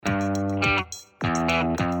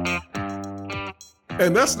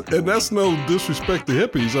that's no disrespect to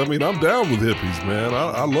hippies. I mean, I'm down with hippies, man.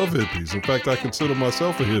 I love hippies. In fact, I consider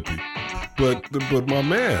myself a hippie. But my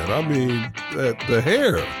man, I mean, the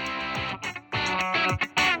hair.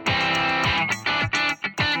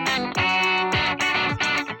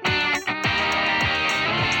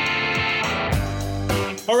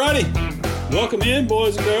 Alrighty. Welcome in,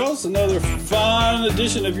 boys and girls. Another fine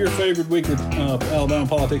edition of your favorite weekly Alabama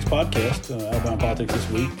Politics podcast. Alabama Politics this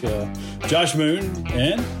week. Josh Moon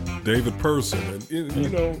and David Person. And you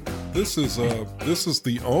know, this is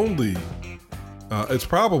the only. It's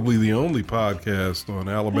probably the only podcast on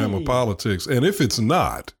Alabama politics. And if it's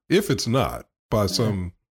not by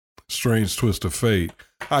some strange twist of fate,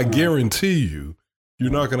 I guarantee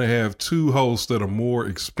you're not going to have two hosts that are more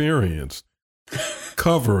experienced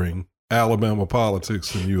covering Alabama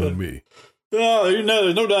politics than you and me. Oh,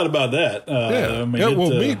 there's no doubt about that. I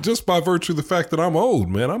mean, me, just by virtue of the fact that I'm old,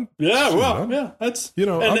 man. That's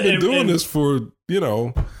I've been doing this for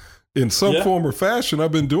in some form or fashion.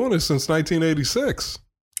 I've been doing this since 1986.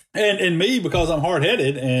 And me, because I'm hard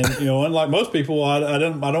headed, and unlike most people, I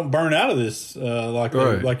don't burn out of this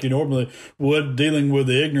like you normally would, dealing with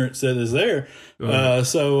the ignorance that is there. Right.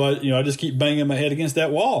 So I just keep banging my head against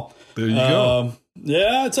that wall. There you go.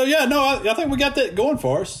 Yeah. So I think we got that going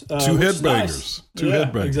for us. Two headbangers. Nice. Two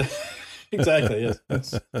headbangers. Exactly.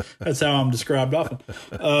 Yes. That's how I'm described often.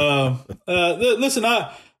 Listen,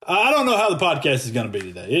 I don't know how the podcast is going to be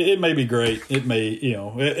today. It may be great. It may,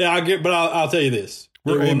 but I'll tell you this.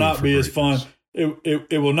 It will not be as fun.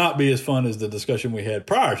 It will not be as fun as the discussion we had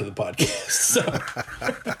prior to the podcast.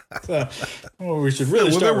 So we should really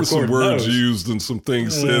start. There were some words used and some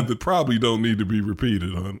things said that probably don't need to be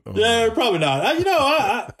repeated. Yeah, probably not.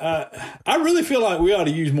 I really feel like we ought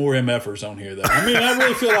to use more MFers on here, though. I mean, I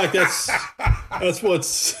really feel like that's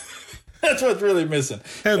what's really missing.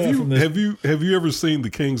 Have you ever seen the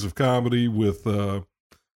Kings of Comedy with the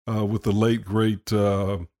late great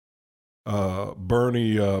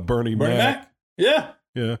Bernie Mac? Yeah.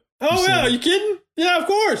 Yeah. Oh, yeah. Are you kidding? Yeah, of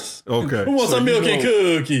course. Okay. Who wants some milk and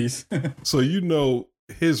cookies? So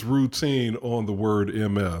his routine on the word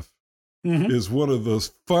MF is one of the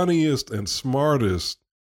funniest and smartest,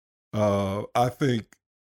 I think,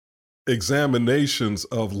 examinations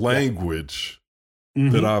of language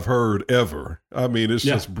that I've heard ever. I mean, it's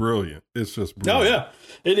just brilliant. It's just brilliant. Oh, yeah.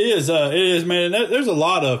 It is. It is, man. There's a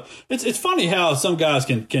lot of. It's funny how some guys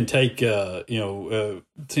can take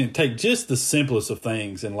take just the simplest of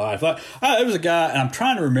things in life. Like there was a guy, and I'm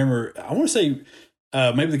trying to remember. I want to say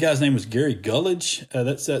maybe the guy's name was Gary Gullidge.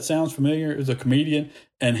 That sounds familiar. It was a comedian,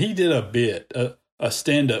 and he did a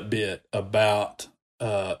stand-up bit about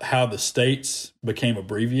how the states became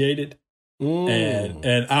abbreviated.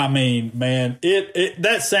 And I mean, man, it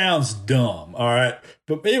that sounds dumb, all right,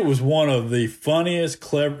 but it was one of the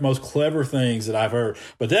funniest, most clever things that I've heard.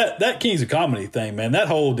 But that Kings of Comedy thing, man, that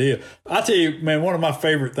whole deal, I tell you, man, one of my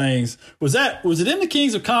favorite things was it in the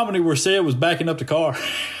Kings of Comedy where Sid was backing up the car?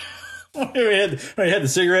 He had the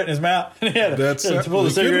cigarette in his mouth, and he had to pull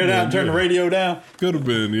the cigarette out and turn the radio down. Could have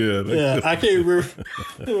been, I can't remember if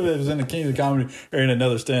it was in the Kings of Comedy or in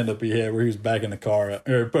another stand-up he had where he was backing the car up,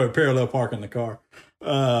 or parallel parking the car.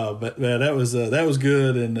 But man, that was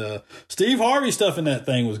good, and Steve Harvey stuff in that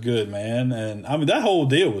thing was good, man. And I mean that whole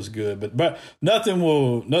deal was good, but nothing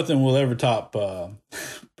will ever top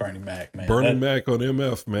Bernie Mac, man. Bernie Mac on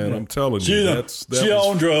MF, man. I'm telling you, she's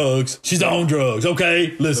on drugs. She's on drugs.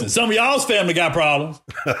 Okay, listen, some of y'all's family got problems.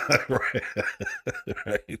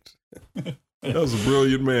 Right. That was a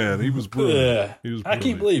brilliant man. He was brilliant. Yeah, he was. I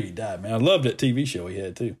can't believe he died, man. I loved that TV show he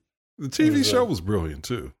had too. The TV show was brilliant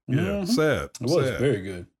too. Yeah, sad. It was very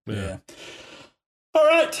good. Yeah. All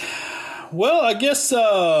right. Well, I guess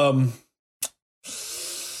I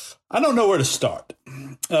don't know where to start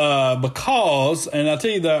because, and I'll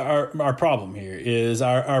tell you that our problem here is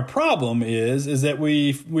our problem is that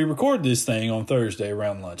we record this thing on Thursday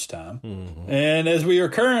around lunchtime, and as we are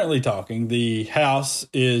currently talking, the House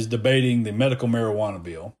is debating the medical marijuana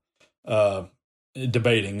bill.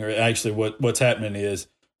 Debating, or actually, what's happening is.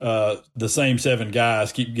 The same seven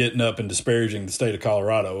guys keep getting up and disparaging the state of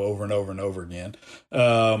Colorado over and over and over again.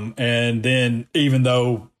 And then even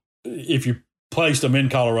though if you placed them in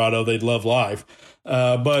Colorado, they'd love life.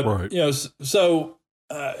 But, right. So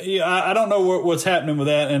I don't know what's happening with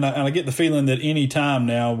that. And I get the feeling that any time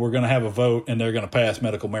now we're going to have a vote and they're going to pass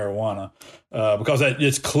medical marijuana because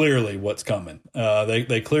it's clearly what's coming.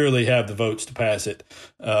 They clearly have the votes to pass it.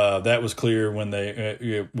 That was clear when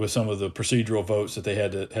they with some of the procedural votes that they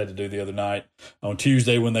had to do the other night on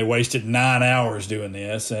Tuesday when they wasted 9 hours doing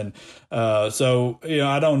this. And so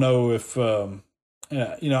I don't know if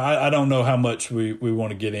I don't know how much we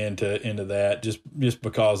want to get into that just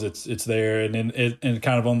because it's there, and and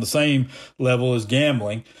kind of on the same level as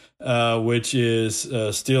gambling, which is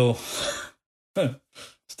still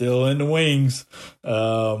still in the wings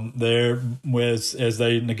there as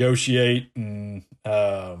they negotiate, and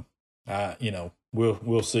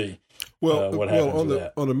we'll see. What happens with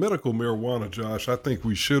that. On the medical marijuana, Josh, I think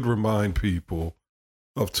we should remind people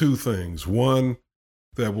of two things. One,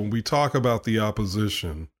 that when we talk about the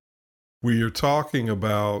opposition, we are talking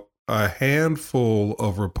about a handful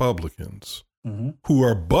of Republicans who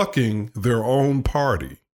are bucking their own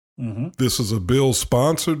party. This is a bill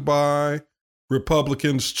sponsored by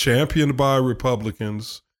Republicans, championed by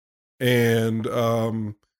Republicans, and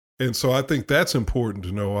so I think that's important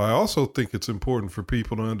to know. I also think it's important for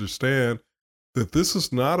people to understand that this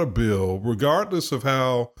is not a bill, regardless of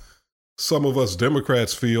how some of us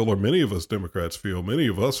Democrats feel, or many of us Democrats feel. Many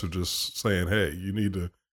of us are just saying, hey, you need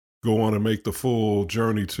to go on and make the full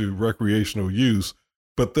journey to recreational use.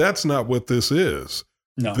 But that's not what this is.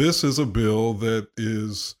 No. This is a bill that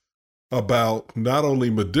is about not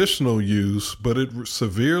only medicinal use, but it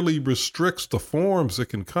severely restricts the forms it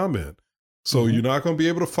can come in. So you're not going to be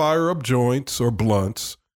able to fire up joints or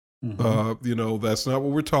blunts. That's not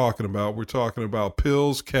what we're talking about. We're talking about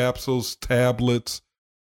pills, capsules, tablets,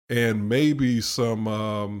 and maybe some,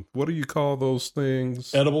 what do you call those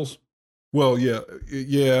things? Edibles? Well,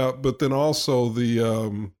 yeah, but then also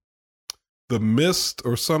the mist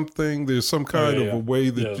or something. There's some kind of a way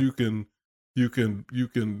that you can,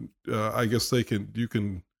 I guess you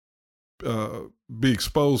can be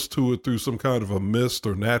exposed to it through some kind of a mist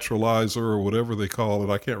or naturalizer or whatever they call it.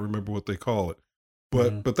 I can't remember what they call it,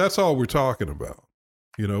 but that's all we're talking about.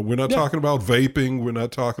 We're not talking about vaping. We're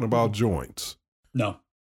not talking about joints. No.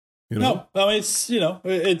 No, I mean,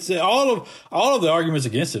 it's all of the arguments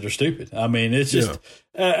against it are stupid. I mean, it's just,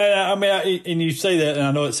 and you say that, and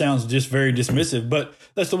I know it sounds just very dismissive, but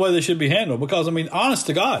that's the way they should be handled. Because, I mean, honest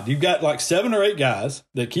to God, you've got like 7 or 8 guys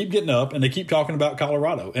that keep getting up and they keep talking about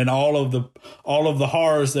Colorado and all of the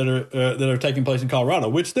horrors that are taking place in Colorado,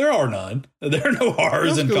 which there are none. There are no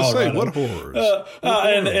horrors in Colorado. What horrors?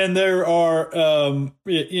 And there are, and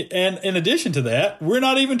in addition to that, we're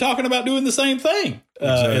not even talking about doing the same thing.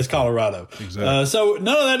 As Colorado. Exactly. So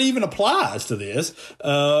none of that even applies to this.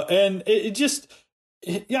 And it just,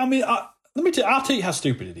 I mean, I'll tell you how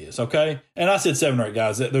stupid it is, okay? And I said 7 or 8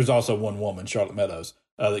 guys. There's also one woman, Charlotte Meadows,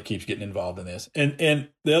 that keeps getting involved in this. And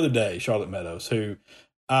the other day, Charlotte Meadows, who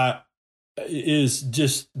is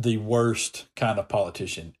just the worst kind of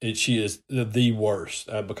politician. She is the worst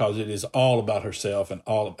because it is all about herself and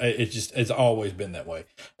it's always been that way.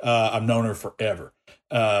 I've known her forever.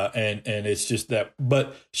 And it's just that,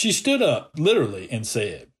 but she stood up literally and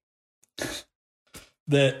said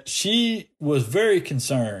that she was very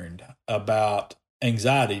concerned about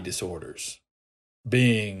anxiety disorders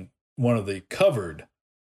being one of the covered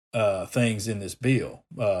things in this bill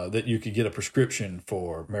that you could get a prescription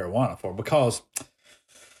for marijuana for, because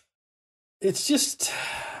it's just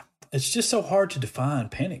so hard to define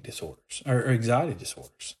panic disorders or anxiety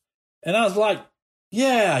disorders. And I was like,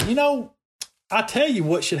 I tell you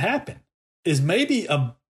what should happen is maybe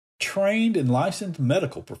a trained and licensed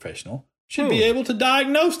medical professional should be able to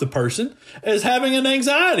diagnose the person as having an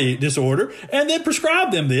anxiety disorder and then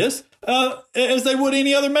prescribe them this as they would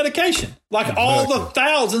any other medication, like all the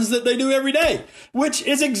thousands that they do every day, which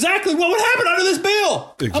is exactly what would happen under this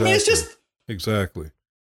bill. Exactly. I mean, it's just exactly.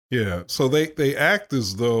 Yeah. So they act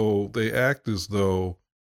as though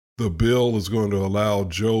the bill is going to allow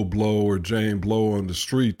Joe Blow or Jane Blow on the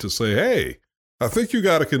street to say, "Hey, I think you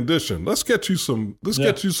got a condition. Let's get you some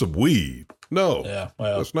weed." No,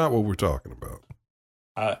 that's not what we're talking about.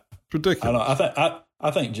 It's ridiculous.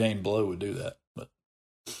 I think Jane Blow would do that, but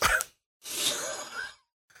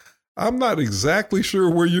I'm not exactly sure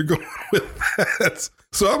where you're going with that.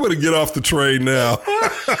 So I'm going to get off the train now.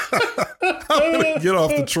 I'm going to get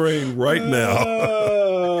off the train right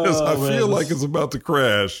now because I feel like it's about to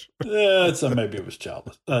crash. Yeah, maybe it was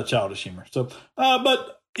childish humor. So,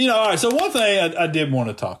 but. All right. So one thing I did want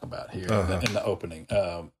to talk about here in the opening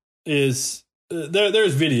is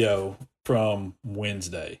there's video from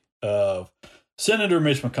Wednesday of Senator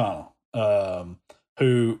Mitch McConnell,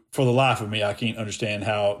 who, for the life of me, I can't understand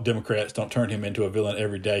how Democrats don't turn him into a villain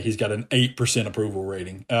every day. He's got an 8% approval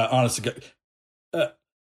rating. Honestly,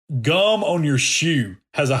 gum on your shoe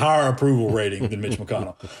has a higher approval rating than Mitch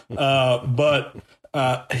McConnell. But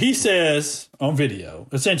he says on video,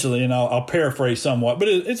 essentially, and I'll paraphrase somewhat, but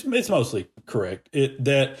it's mostly correct,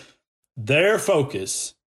 that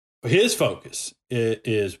his focus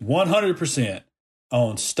is 100%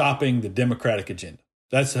 on stopping the Democratic agenda.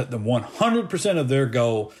 That's the 100% of their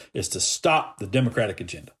goal is to stop the Democratic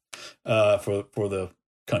agenda for the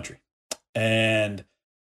country. And,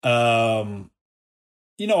 I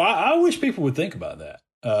wish people would think about that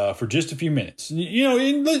for just a few minutes.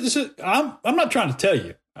 I'm not trying to tell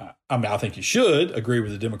you. I think you should agree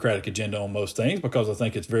with the Democratic agenda on most things because I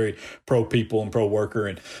think it's very pro people and pro worker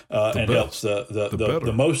and helps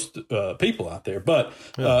the most people out there. But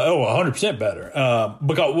 100% better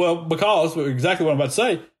because exactly what I'm about to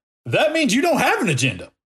say. That means you don't have an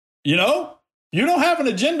agenda. You don't have an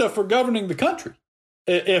agenda for governing the country.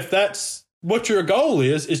 If that's what your goal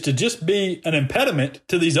is to just be an impediment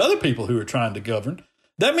to these other people who are trying to govern,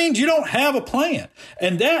 that means you don't have a plan.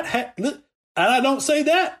 And and I don't say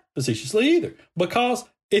that facetiously either, because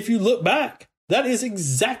if you look back, that is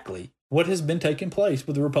exactly what has been taking place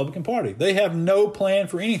with the Republican Party. They have no plan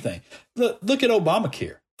for anything. Look at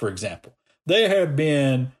Obamacare, for example. There have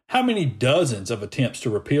been how many dozens of attempts to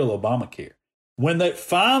repeal Obamacare. When they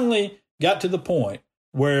finally got to the point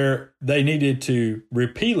where they needed to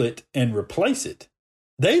repeal it and replace it,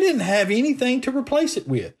 they didn't have anything to replace it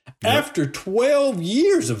with. Yep. After 12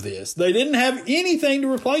 years of this, they didn't have anything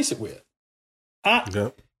to replace it with.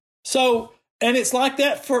 So, and it's like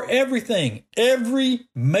that for everything. Every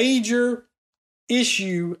major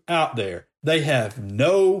issue out there, they have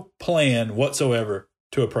no plan whatsoever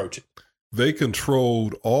to approach it. They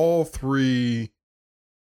controlled all three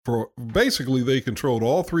branches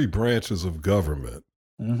of government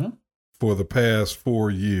for the past 4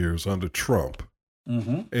 years under Trump.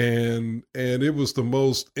 Mm-hmm. And it was the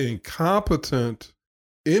most incompetent,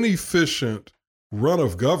 inefficient run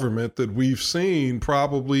of government that we've seen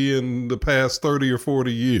probably in the past 30 or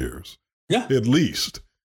 40 years. Yeah. At least.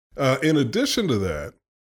 In addition to that,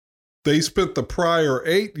 they spent the prior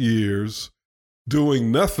 8 years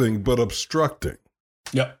doing nothing but obstructing.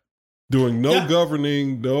 Yep. Doing no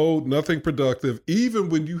governing, nothing productive, even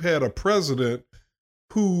when you had a president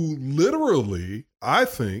who literally, I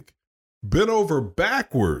think, bent over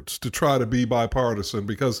backwards to try to be bipartisan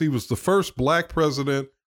because he was the first black president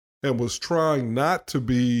and was trying not to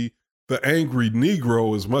be the angry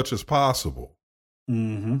Negro as much as possible.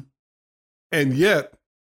 Mm-hmm. And yet,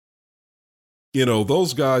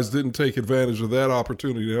 those guys didn't take advantage of that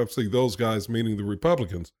opportunity. Obviously, those guys meaning the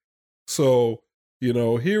Republicans. So,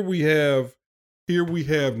 here we have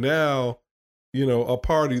now, a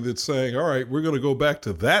party that's saying, all right, we're going to go back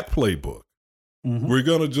to that playbook. Mm-hmm. We're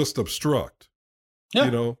going to just obstruct.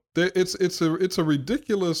 Yeah. It's a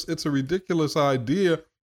ridiculous idea.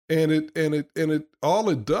 And it all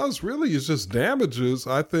it does really is just damages,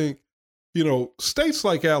 I think, states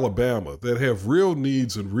like Alabama that have real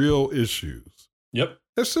needs and real issues. Yep.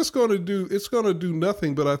 It's going to do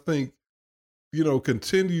nothing but I think,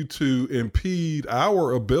 continue to impede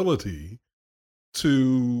our ability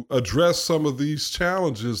to address some of these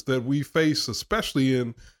challenges that we face, especially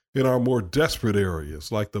in our more desperate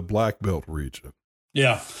areas like the Black Belt region.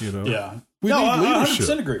 Yeah. Yeah. We need leadership.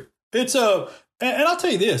 I 100% agree. It's and I'll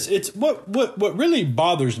tell you this, it's what really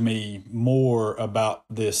bothers me more about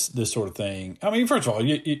this sort of thing. I mean, first of all,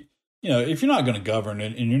 if you're not going to govern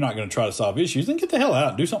and you're not going to try to solve issues, then get the hell out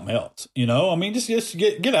and do something else. I mean, just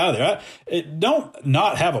get out of there. Don't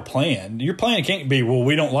not have a plan. Your plan can't be, well,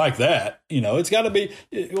 we don't like that. It's got to be,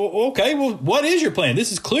 okay, well, what is your plan?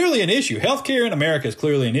 This is clearly an issue. Healthcare in America is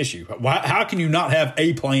clearly an issue. How can you not have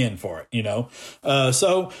a plan for it?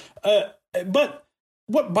 But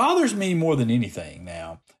what bothers me more than anything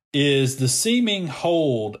now is the seeming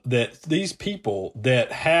hold that these people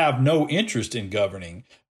that have no interest in governing,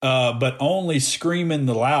 but only screaming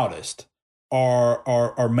the loudest,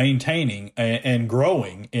 are maintaining and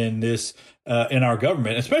growing in this in our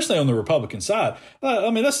government, especially on the Republican side.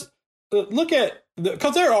 Let's look at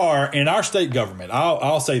because there are in our state government.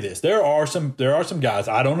 I'll say this: there are some guys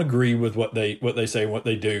I don't agree with what they say, what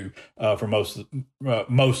they do for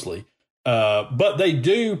mostly. But they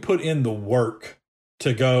do put in the work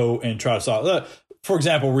to go and try to solve. For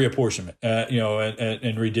example, reapportionment,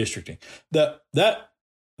 and redistricting.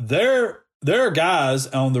 There are guys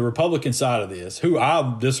on the Republican side of this who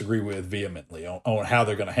I disagree with vehemently on how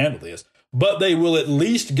they're going to handle this. But they will at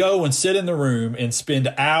least go and sit in the room and spend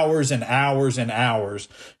hours and hours and hours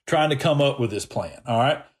trying to come up with this plan. All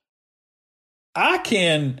right, I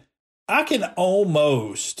can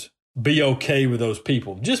almost be okay with those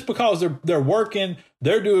people just because they're working,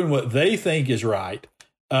 they're doing what they think is right.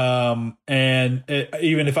 And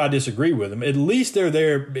even if I disagree with them, at least they're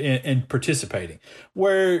there and participating.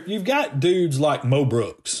 Where you've got dudes like Mo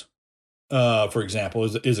Brooks, for example,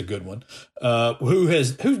 is a good one,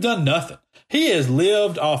 who's done nothing. He has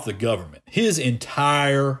lived off the government his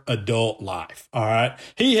entire adult life. All right.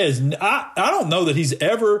 He has, I don't know that he's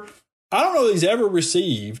ever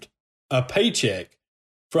received a paycheck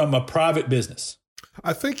from a private business.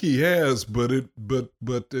 I think he has, but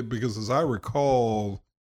because as I recall,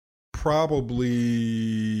 probably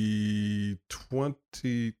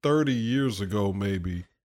 20, 30 years ago, maybe,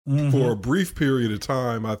 for a brief period of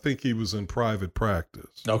time, I think he was in private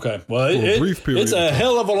practice. Okay. Well, it's a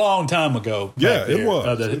hell of a long time ago. Yeah, it was.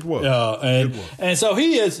 And so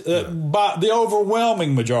he is, by the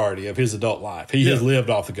overwhelming majority of his adult life, he has lived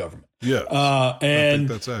off the government. Yeah. I think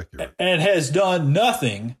that's accurate. And has done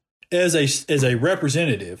nothing as a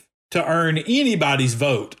representative to earn anybody's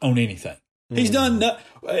vote on anything. He's done.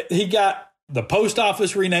 He got the post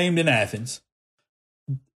office renamed in Athens.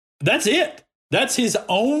 That's it. That's his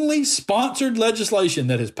only sponsored legislation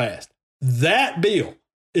that has passed. That bill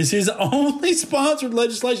is his only sponsored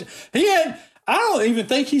legislation. I don't even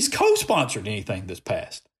think he's co-sponsored anything that's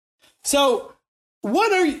passed. So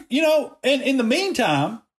what are you, and in the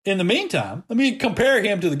meantime, let me compare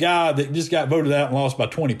him to the guy that just got voted out and lost by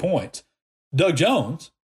 20 points. Doug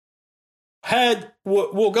Jones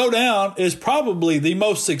will go down as probably the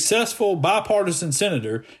most successful bipartisan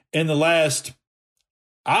senator in the last,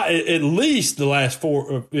 at least the last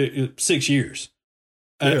 6 years,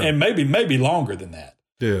 and maybe longer than that.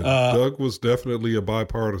 Yeah, Doug was definitely a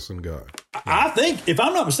bipartisan guy. I think, if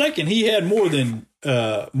I'm not mistaken, he had more than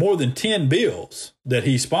 10 bills that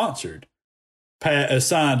he sponsored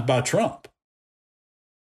signed by Trump.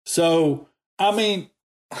 So, I mean,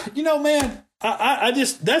 man, I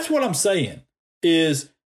just, that's what I'm saying is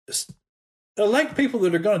elect people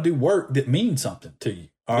that are going to do work that means something to you.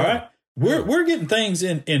 All right. We're getting things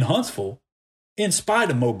in Huntsville in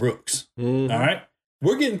spite of Mo Brooks. All right.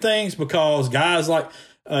 We're getting things because guys like,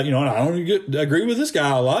 and I don't agree with this guy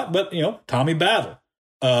a lot, but, Tommy Battle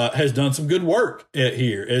has done some good work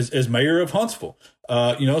here as mayor of Huntsville.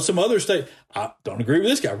 Some other state, I don't agree with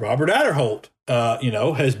this guy. Robert Adderholt,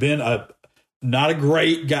 has been not a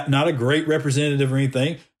great representative or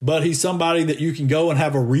anything, but he's somebody that you can go and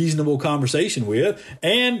have a reasonable conversation with.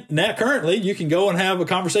 And now currently you can go and have a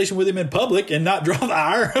conversation with him in public and not draw the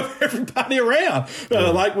ire of everybody around,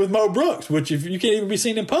 like with Mo Brooks, which if you can't even be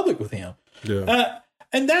seen in public with him. Yeah.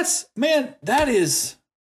 And that's, man, that is,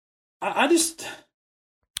 I just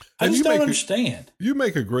don't understand. You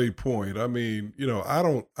make a great point. I mean, I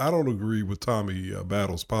don't agree with Tommy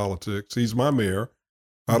Battle's politics. He's my mayor.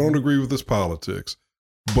 I don't agree with his politics,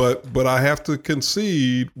 but I have to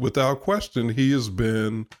concede without question he has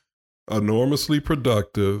been enormously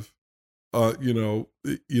productive.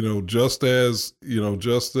 Just as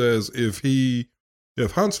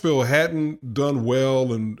if Huntsville hadn't done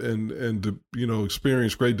well and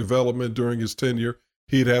experienced great development during his tenure,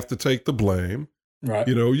 he'd have to take the blame. Right.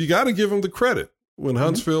 You got to give him the credit when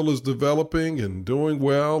Huntsville is developing and doing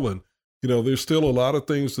well. And, there's still a lot of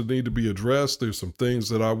things that need to be addressed. There's some things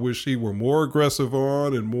that I wish he were more aggressive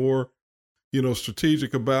on and more,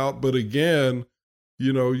 strategic about. But again,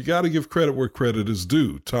 you got to give credit where credit is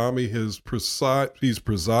due. Tommy he's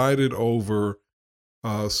presided over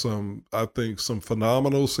some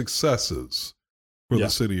phenomenal successes for the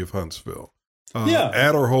city of Huntsville.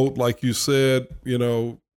 Adderholt, like you said,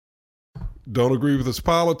 don't agree with his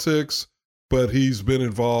politics, but he's been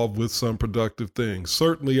involved with some productive things.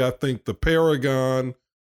 Certainly, I think the paragon,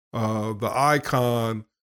 the icon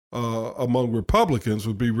among Republicans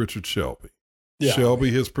would be Richard Shelby. Yeah.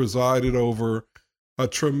 Shelby has presided over a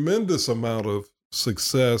tremendous amount of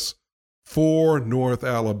success for North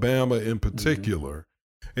Alabama in particular.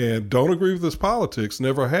 And don't agree with his politics,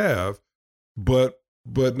 never have, but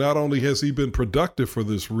not only has he been productive for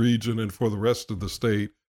this region and for the rest of the state,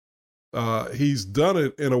 he's done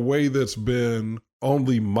it in a way that's been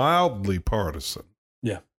only mildly partisan.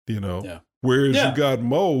 Yeah. Whereas you got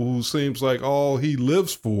Mo, who seems like all he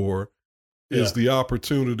lives for is the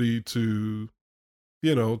opportunity to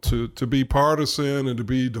be partisan and to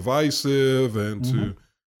be divisive and to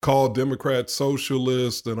call Democrats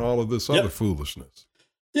socialist and all of this other foolishness.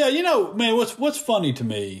 Yeah. Man, what's funny to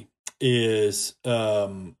me is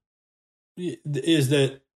that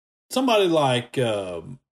somebody like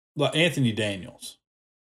Anthony Daniels,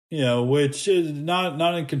 which is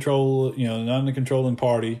not in control, not in the controlling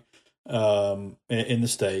party in the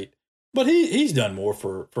state, but he's done more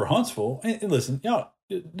for Huntsville. And listen, y'all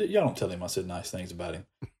y'all don't tell him I said nice things about him.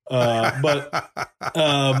 But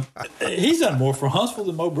he's done more for Huntsville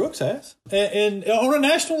than Mo Brooks has, and on a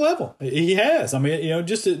national level, he has. I mean,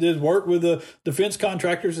 just his work with the defense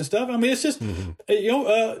contractors and stuff. I mean, it's just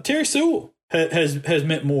Terry Sewell has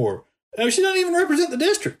meant more. I mean, she doesn't even represent the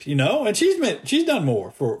district, and she's done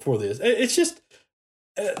more for this. It's just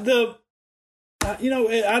I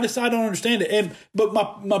don't understand it. But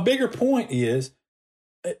my bigger point is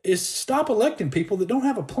stop electing people that don't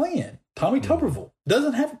have a plan. Tommy Tuberville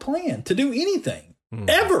doesn't have a plan to do anything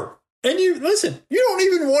ever. And you don't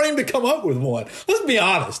even want him to come up with one. Let's be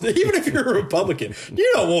honest. Even if you're a Republican,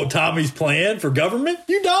 you don't want Tommy's plan for government.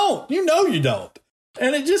 You don't. You don't.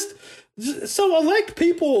 And so elect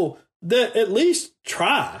people that at least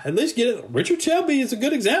try, at least get it. Richard Shelby is a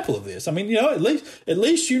good example of this. I mean, at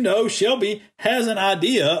least Shelby has an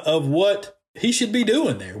idea of what he should be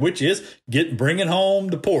doing there, which is bringing home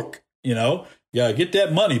the pork. Get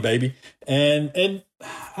that money, baby. And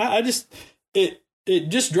I just it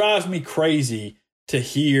just drives me crazy to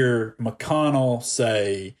hear McConnell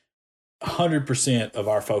say 100% of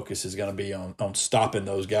our focus is going to be on stopping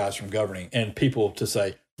those guys from governing, and people to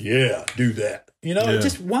say, yeah, do that.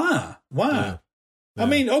 Just why? Yeah. I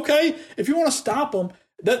mean, okay, if you want to stop them,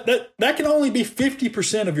 that can only be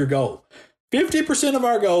 50% of your goal. 50% of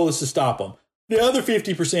our goal is to stop them. The other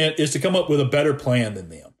 50% is to come up with a better plan than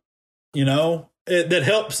them. That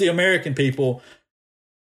helps the American people.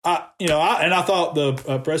 I thought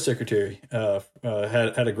the press secretary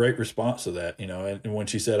had a great response to that. And when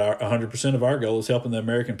she said 100% of our goal is helping the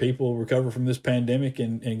American people recover from this pandemic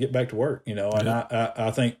and get back to work. And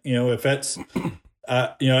I think if that's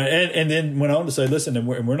and then went on to say, listen, and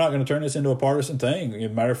we're not going to turn this into a partisan thing. As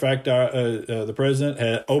a matter of fact, the president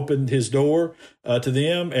had opened his door to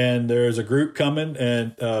them, and there's a group coming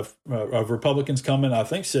and of Republicans coming. I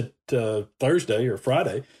think said Thursday or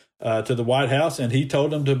Friday. To the White House, and he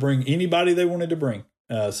told them to bring anybody they wanted to bring.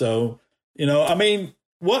 So, I mean,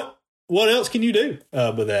 what else can you do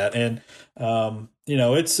with that? And,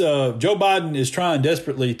 it's Joe Biden is trying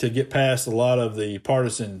desperately to get past a lot of the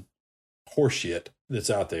partisan horseshit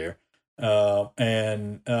that's out there.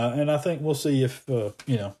 And I think we'll see if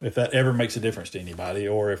that ever makes a difference to anybody,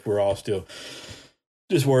 or if we're all still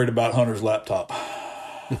just worried about Hunter's laptop.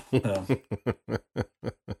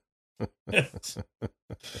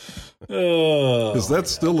 Is that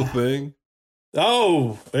still a thing?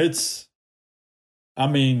 Oh,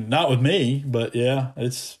 not with me, but yeah,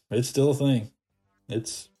 it's still a thing. I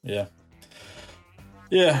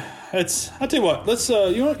tell you what, let's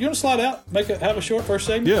you want to slide out, have a short first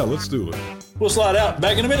segment? Yeah, let's do it. We'll slide out.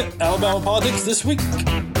 Back in a minute. Alabama Politics This Week.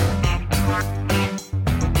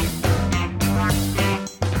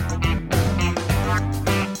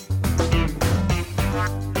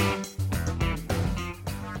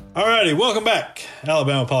 All righty, welcome back.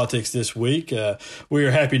 Alabama Politics This Week. We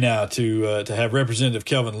are happy now to have Representative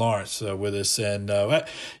Kelvin Lawrence with us, and I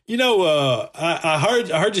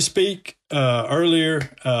heard you speak earlier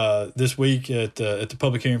this week at the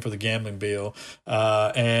public hearing for the gambling bill,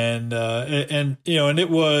 and it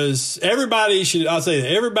was everybody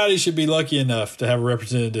should be lucky enough to have a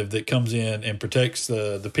representative that comes in and protects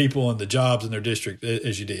the people and the jobs in their district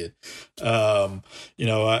as you did. I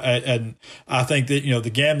think that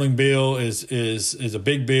the gambling bill is a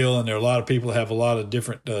big bill, and there are a lot of people that have a lot of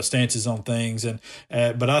different stances on things,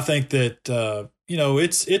 but I think that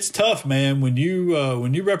it's tough, man, when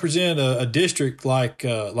you represent a district like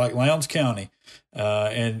Lowndes County,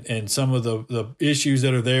 and some of the issues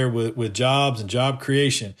that are there with jobs and job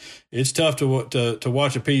creation. It's tough to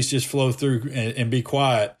watch a piece just flow through and be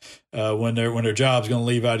quiet when their job's going to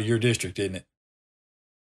leave out of your district, isn't it?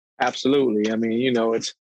 Absolutely. I mean,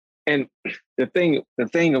 it's, and the thing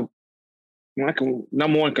of my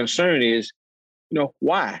number one concern is,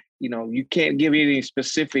 why? You can't give any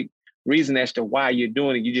specific reason as to why you're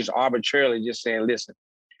doing it. You just arbitrarily just saying, listen,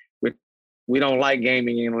 we don't like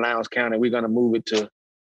gaming in Lowndes County. We're going to move it to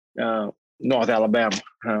North Alabama,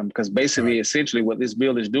 because basically, essentially what this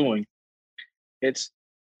bill is doing, it's,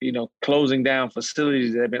 closing down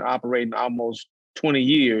facilities that have been operating almost 20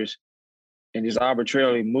 years and just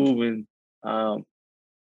arbitrarily moving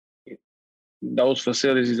those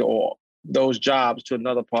facilities or those jobs to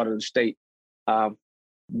another part of the state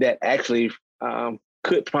that actually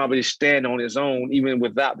could probably stand on its own even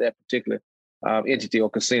without that particular entity or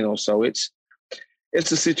casino. So it's a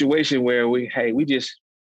situation where we just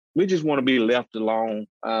want to be left alone.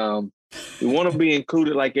 We want to be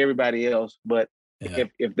included like everybody else, but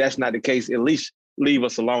if that's not the case, at least leave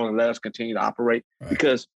us alone and let us continue to operate. Right.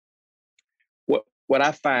 Because what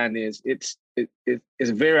I find is it's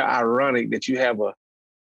very ironic that you have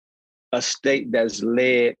a state that's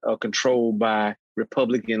led or controlled by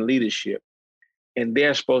Republican leadership. And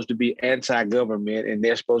they're supposed to be anti-government, and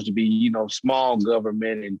they're supposed to be, small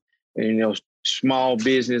government and small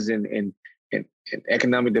business and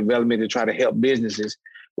economic development to try to help businesses.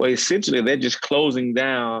 Well, essentially, they're just closing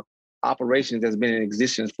down operations that's been in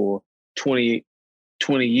existence for 20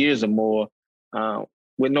 years or more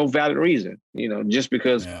with no valid reason, just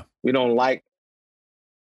because we don't like,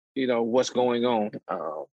 what's going on.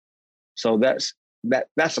 So that's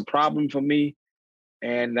a problem for me.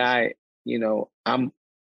 And I'm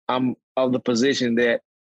of the position that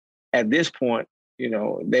at this point,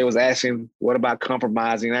 they was asking, what about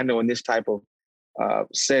compromising? I know in this type of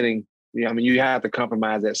setting, you have to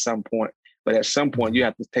compromise at some point, but at some point you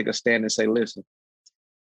have to take a stand and say, listen,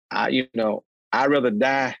 I'd rather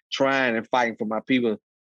die trying and fighting for my people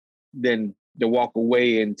than to walk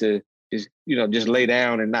away and to just lay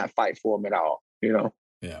down and not fight for them at all,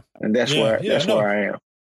 Yeah. And that's where I am.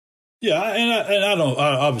 Yeah, and I don't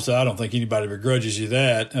obviously I don't think anybody begrudges you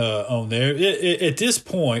that on there. At this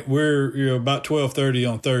point, we're about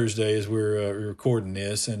 12:30 on Thursday as we're recording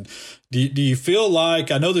this, and do you feel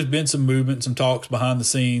like, I know there's been some movement, some talks behind the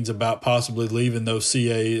scenes about possibly leaving those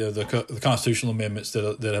the constitutional amendments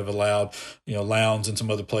that have allowed Lowndes and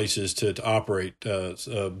some other places to operate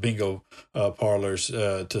bingo parlors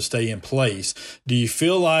to stay in place. Do you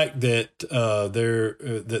feel like that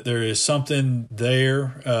there is something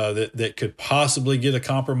there that could possibly get a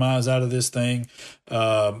compromise out of this thing,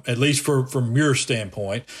 at least from your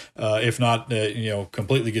standpoint, if not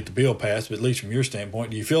completely get the bill passed, but at least from your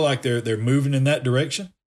standpoint, do you feel like they're moving in that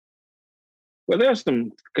direction? Well, there's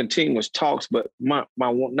some continuous talks, but my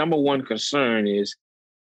number one concern is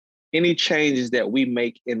any changes that we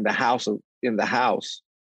make in the House.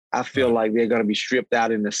 I feel like they're going to be stripped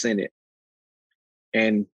out in the Senate,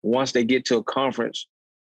 and once they get to a conference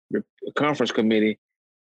committee,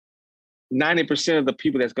 90% of the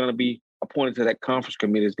people that's going to be appointed to that conference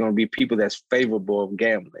committee is going to be people that's favorable of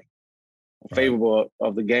gambling, favorable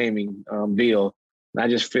of the gaming bill. And I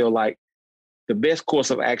just feel like the best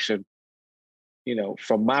course of action,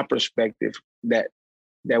 from my perspective, that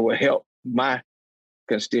will help my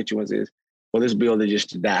constituents is for this bill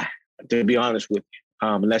to die, to be honest with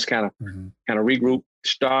you. Let's kind of regroup,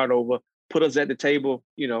 start over, put us at the table,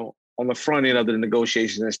 on the front end of the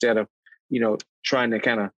negotiations instead of, trying to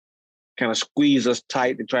kind of squeeze us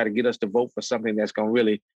tight to try to get us to vote for something that's going to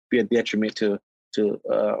really be a detriment to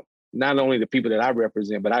not only the people that I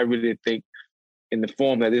represent, but I really think in the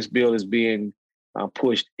form that this bill is being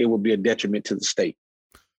pushed, it will be a detriment to the state.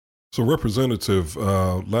 So Representative,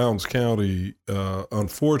 Lowndes County,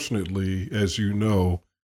 unfortunately, as you know,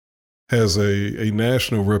 has a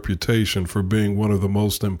national reputation for being one of the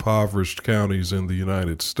most impoverished counties in the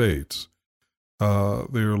United States.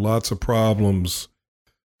 There are lots of problems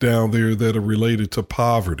down there that are related to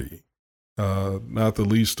poverty, not the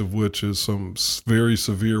least of which is some very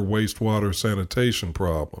severe wastewater sanitation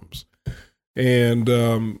problems. And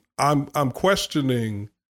I'm questioning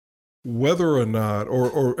whether or not,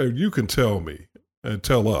 or you can tell me and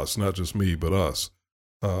tell us, not just me, but us,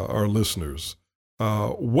 our listeners,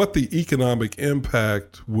 what the economic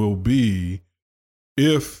impact will be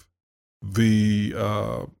if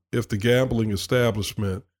the gambling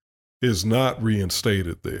establishment is not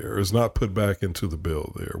reinstated there, is not put back into the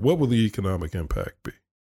bill there. What will the economic impact be?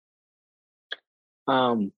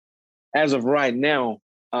 As of right now,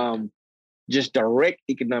 just direct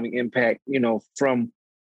economic impact,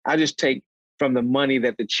 I just take from the money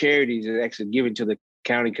that the charities are actually giving to the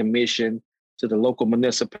county commission, to the local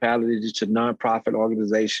municipalities, to nonprofit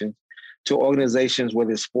organizations, to organizations,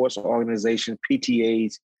 whether it's sports organizations,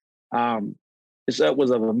 PTAs. It's upwards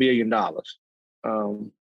of $1 million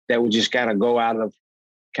that would just kind of go out of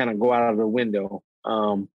the window.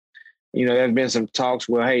 There's been some talks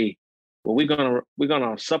where, hey, well, we're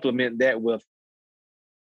gonna supplement that with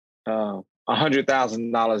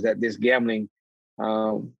 $100,000 that this gambling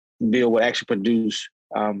bill would actually produce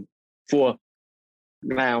for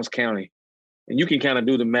Lowndes County. And you can kind of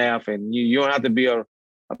do the math, and you don't have to be a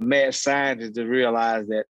mad scientist to realize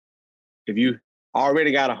that if you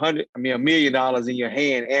already got $1 million in your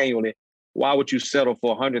hand annually, why would you settle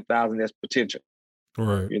for $100,000 that's potential?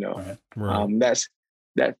 Right. Right.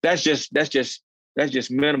 That's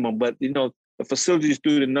just minimum. But the facilities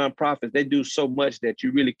through the nonprofits, they do so much that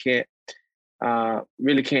you really can't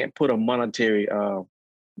put a monetary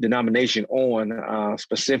denomination on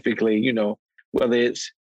specifically. Whether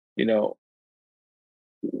it's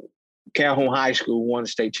Calhoun High School won the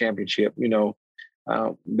state championship.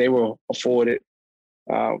 They were afforded.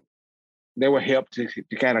 They were helped to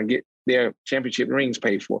kind of get their championship rings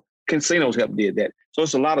paid for. casinos help did that. So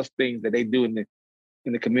it's a lot of things that they do in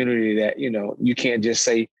the community that, you can't just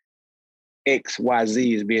say X, Y,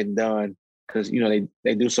 Z is being done because,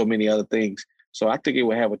 they do so many other things. So I think it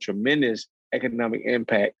will have a tremendous economic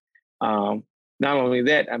impact. Not only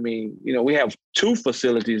that, I mean, we have 2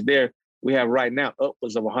 facilities there. We have right now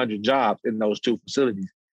upwards of 100 jobs in those 2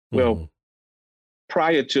 facilities. Mm-hmm. Well,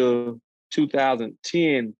 prior to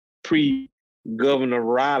 2010, pre-Governor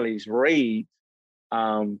Riley's raid,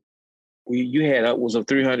 you had upwards of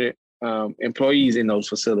 300 employees in those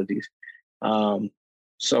facilities.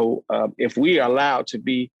 So if we are allowed to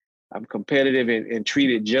be competitive and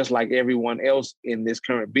treated just like everyone else in this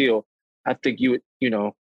current bill, I think it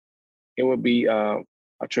would be a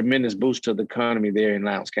tremendous boost to the economy there in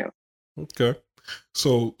Lowndes County. Okay.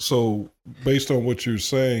 So based on what you're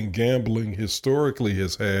saying, gambling historically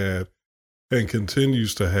has had and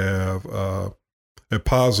continues to have a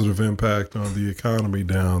positive impact on the economy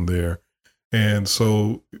down there. And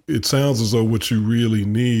so it sounds as though what you really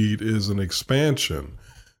need is an expansion,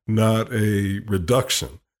 not a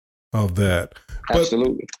reduction of that.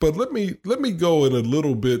 Absolutely. But let me go in a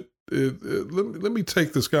little bit. Let me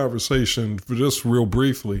take this conversation for just real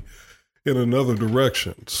briefly in another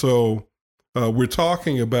direction. So we're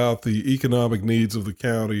talking about the economic needs of the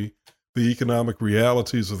county, the economic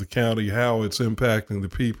realities of the county, how it's impacting the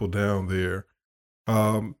people down there.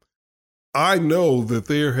 I know that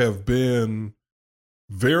there have been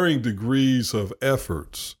varying degrees of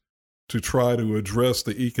efforts to try to address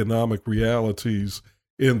the economic realities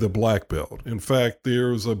in the Black Belt. In fact,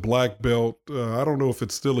 there's a Black Belt, I don't know if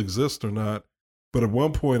it still exists or not, but at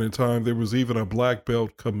one point in time, there was even a Black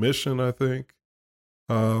Belt Commission, I think,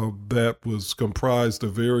 that was comprised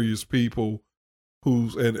of various people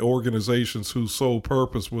and organizations whose sole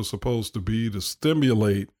purpose was supposed to be to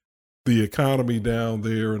stimulate the economy down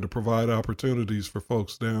there and to provide opportunities for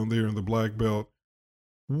folks down there in the Black Belt.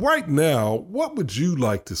 Right now, what would you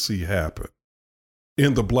like to see happen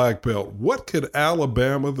in the Black Belt? What could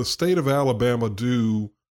Alabama, the state of Alabama, do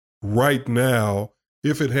right now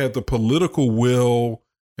if it had the political will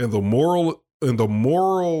and the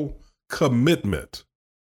moral commitment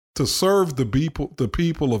to serve the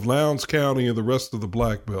people of Lowndes County and the rest of the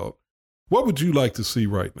Black Belt? What would you like to see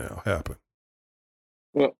right now happen?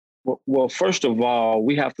 Well, first of all,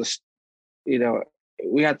 we have to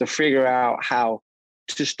figure out how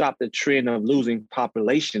to stop the trend of losing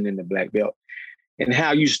population in the Black Belt. And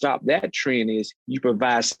how you stop that trend is you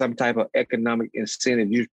provide some type of economic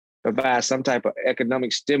incentive. You provide some type of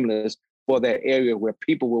economic stimulus for that area where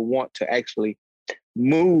people will want to actually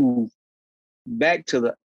move back to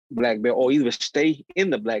the Black Belt or either stay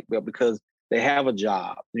in the Black Belt because they have a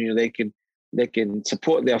job. They can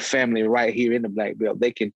support their family right here in the Black Belt.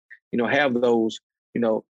 They can, have those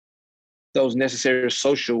necessary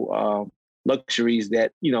social luxuries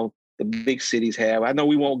that, the big cities have. I know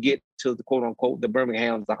we won't get to the quote unquote, the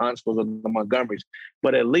Birminghams, the Huntsvilles, or the Montgomerys,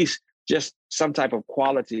 but at least just some type of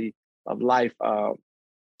quality of life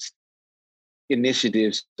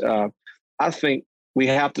initiatives. I think we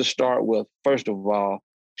have to start with, first of all,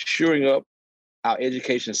 shoring up our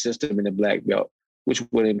education system in the Black Belt, which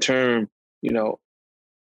would in turn,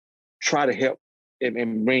 try to help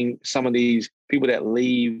and bring some of these people that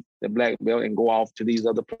leave the Black Belt and go off to these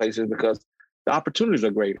other places because the opportunities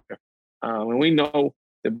are greater. And we know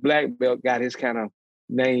the Black Belt got his kind of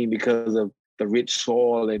name because of the rich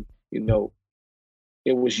soil and,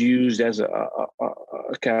 it was used as a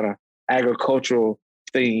kind of agricultural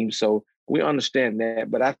theme. So we understand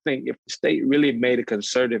that. But I think if the state really made a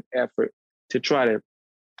concerted effort to try to,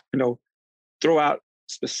 throw out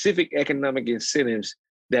specific economic incentives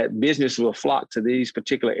that business will flock to these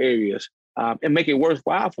particular areas and make it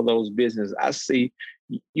worthwhile for those businesses, I see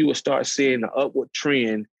you will start seeing an upward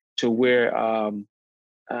trend to where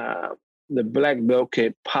the Black Belt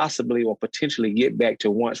could possibly or potentially get back to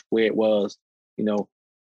once where it was,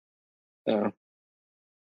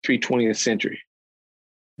 pre-20th century.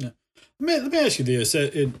 Yeah. Let me ask you this. I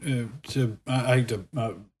hate to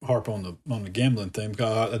harp on the gambling thing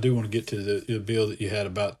because I do want to get to the bill that you had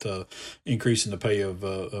about increasing the pay of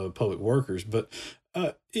public workers. But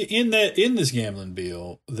in this gambling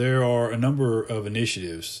bill, there are a number of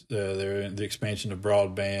initiatives. There the expansion of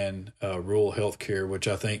broadband, rural health care, which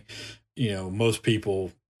I think most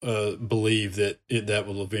people believe that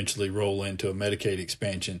will eventually roll into a Medicaid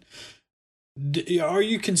expansion. Are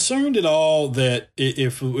you concerned at all that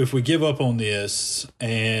if we give up on this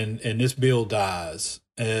and this bill dies,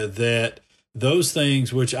 that those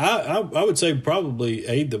things, which I would say probably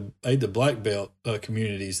aid the Black Belt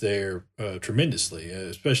communities there tremendously,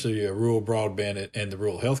 especially rural broadband and the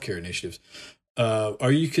rural healthcare initiatives,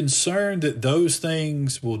 Are you concerned that those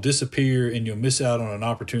things will disappear and you'll miss out on an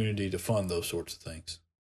opportunity to fund those sorts of things?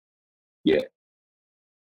 Yeah,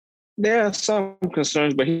 there are some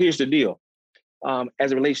concerns, but here's the deal.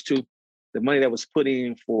 As it relates to the money that was put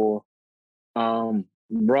in for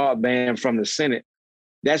broadband from the Senate,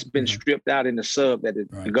 that's been stripped out in the sub that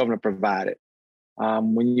the governor provided.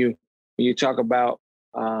 When you talk about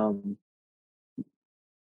the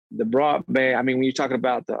broadband, I mean, when you're talking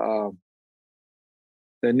about the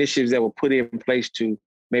initiatives that were put in place to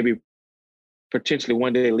maybe potentially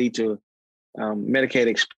one day lead to Medicaid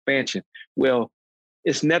expansion, well,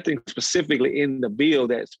 it's nothing specifically in the bill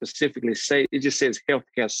that specifically it just says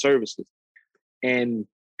healthcare services. And,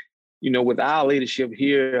 with our leadership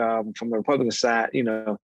here from the Republican side,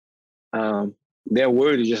 their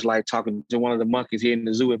word is just like talking to one of the monkeys here in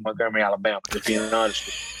the zoo in Montgomery, Alabama, to be honest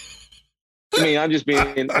with you. I mean, I'm just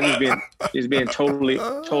being totally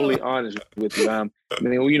honest with you. I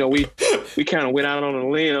mean, we kind of went out on a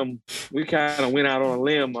limb.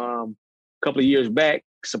 A couple of years back,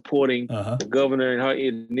 supporting the governor and her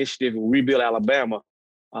initiative Rebuild Alabama,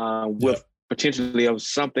 with potentially of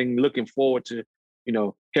something looking forward to,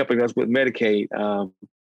 helping us with Medicaid.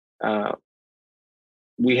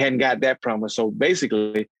 We hadn't got that promise. So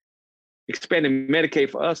basically, expanding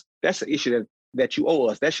Medicaid for us, that's an issue that you owe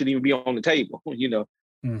us. That shouldn't even be on the table,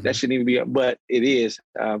 That shouldn't even be, but it is.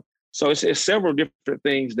 So it's several different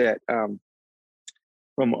things that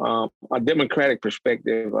from a Democratic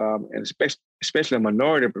perspective, and especially a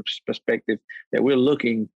minority perspective, that we're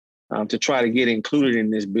looking to try to get included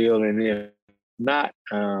in this bill. And if not,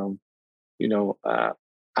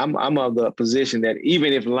 I'm of the position that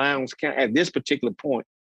even if Lowndes County, at this particular point,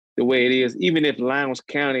 the way it is, even if Lowndes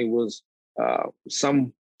County was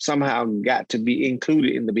somehow got to be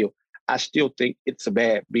included in the bill, I still think it's a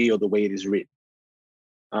bad bill the way it is written.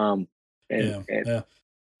 I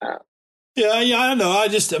know. I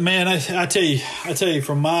just, man, I tell you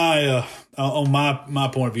from my on my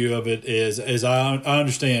point of view of it is I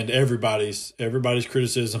understand everybody's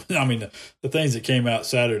criticism. I mean, the things that came out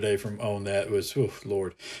Saturday on that was, oh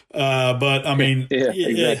Lord. But I mean,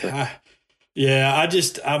 exactly. I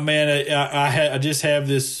just have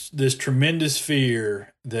this tremendous fear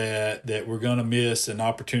that we're going to miss an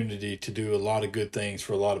opportunity to do a lot of good things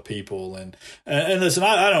for a lot of people. And listen,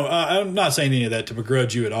 I'm not saying any of that to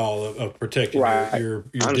begrudge you at all of protecting your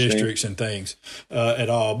districts and things at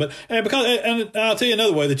all. But and I'll tell you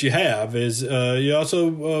another way that you have is you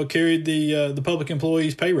also carried the public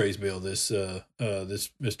employees pay raise bill this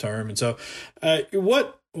term. And so how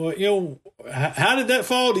did that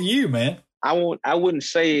fall to you, man? I wouldn't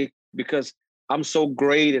say because I'm so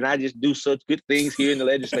great and I just do such good things here in the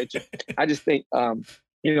legislature. I just think, so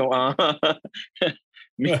you're not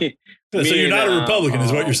a Republican,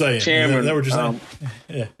 is what you're saying? Chairman, is that what you're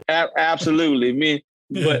saying? Absolutely,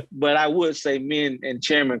 but I would say me and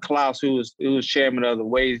Chairman Klaus, who was chairman of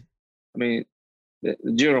the the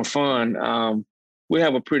general fund, we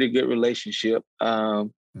have a pretty good relationship.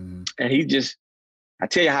 And I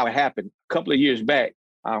tell you how it happened. A couple of years back,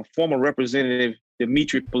 former Representative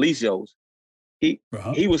Dimitri Palacios, he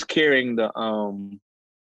was carrying the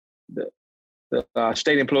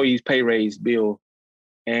state employees pay raise bill,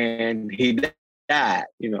 and he died.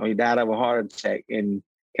 He died of a heart attack. And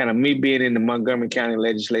kind of me being in the Montgomery County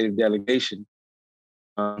legislative delegation,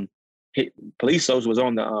 Palacios was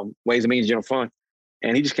on the Ways and Means General Fund,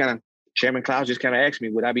 and Chairman Klaus just kind of asked me,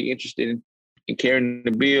 would I be interested in carrying the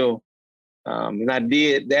bill? And I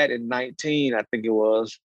did that in 19, I think it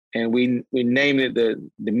was. And we named it the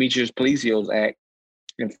Demetrius Palacios Act.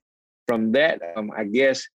 And from that, I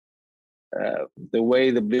guess the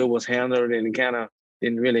way the bill was handled, and it kind of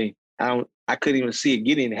didn't really, I couldn't even see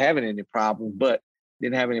it having any problems, but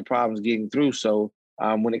didn't have any problems getting through. So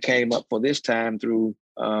when it came up for this time through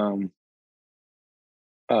on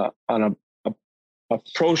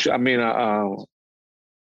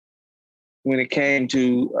when it came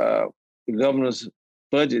to the governor's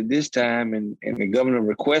budget this time, and the governor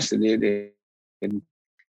requested it, and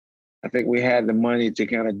I think we had the money to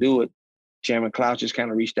kind of do it. Chairman Klaus just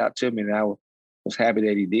kind of reached out to me, and I was happy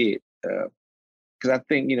that he did, because I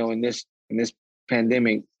think in this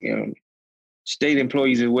pandemic, state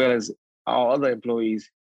employees as well as all other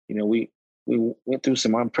employees, we went through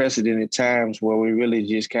some unprecedented times where we really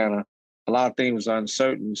just kind of, a lot of things was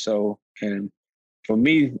uncertain. So, and for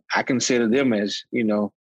me, I consider them as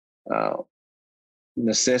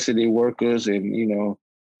necessity workers and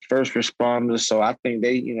first responders. So I think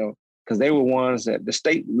they because they were ones that the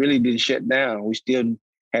state really didn't shut down. We still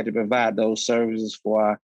had to provide those services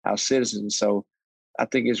for our citizens. So I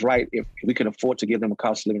think it's right if we can afford to give them a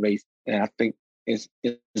cost of living raise. And I think it's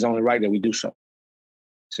only right that we do so.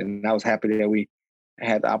 And I was happy that we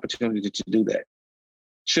had the opportunity to do that.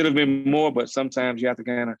 Should have been more, but sometimes you have to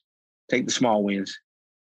kind of take the small wins.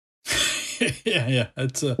 yeah.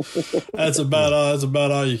 That's about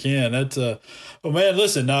all you can. Well, man,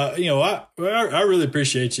 listen, I really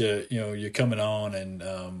appreciate you, you coming on, and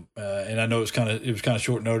I know it was kind of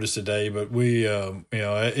short notice today, but we,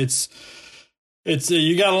 it's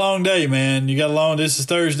you got a long day, man. This is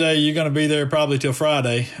Thursday. You're going to be there probably till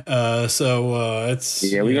Friday. We're going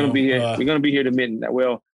to be here. We're going to be here to midnight.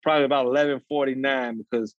 Well, probably about 11:49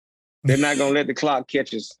 because they're not going to let the clock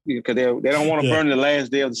catch us because they don't want to burn the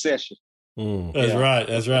last day of the session. That's right.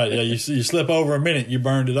 Yeah, you slip over a minute, you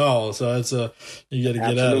burned it all. So it's you got to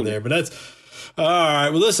get out of there. But that's all right.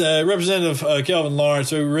 Well, listen, Representative Kelvin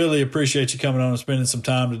Lawrence, we really appreciate you coming on and spending some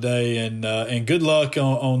time today, and good luck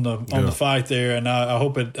on the fight there. And I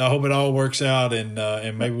hope it all works out, and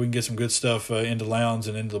maybe we can get some good stuff into Lowndes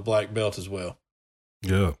and into the black belt as well.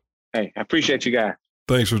 Yeah. Hey, I appreciate you guys.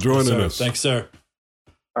 Thanks for joining us. Thanks, sir.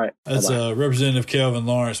 All right. That's Representative Kelvin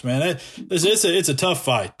Lawrence, man. It's a tough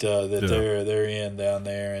fight that they're in down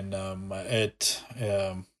there, and I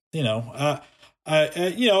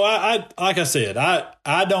like I said,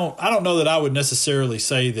 I don't know that I would necessarily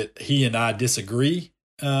say that he and I disagree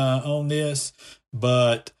on this,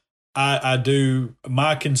 but I do.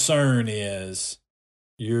 My concern is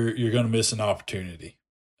you're going to miss an opportunity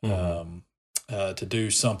to do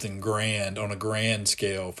something grand on a grand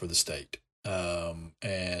scale for the state.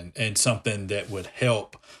 And something that would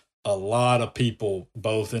help a lot of people,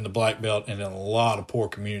 both in the black belt and in a lot of poor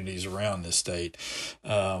communities around this state.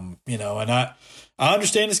 And I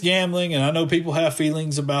understand it's gambling, and I know people have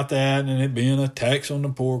feelings about that and it being a tax on the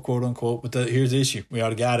poor, quote unquote. But here's the issue: we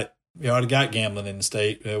already got it. We already got gambling in the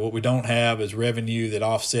state. What we don't have is revenue that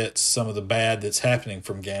offsets some of the bad that's happening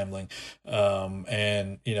from gambling.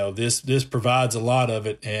 This provides a lot of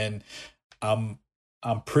it, and I'm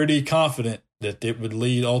pretty confident that it would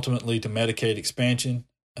lead ultimately to Medicaid expansion.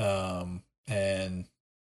 And I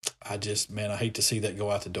hate to see that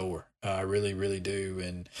go out the door. I really, really do.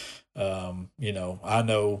 And, I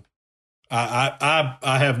know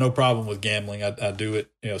I have no problem with gambling. I do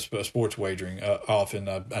it, sports wagering often.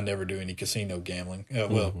 I never do any casino gambling,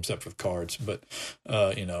 except for cards, but,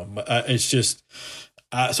 it's just,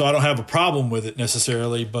 so I don't have a problem with it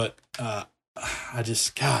necessarily, but,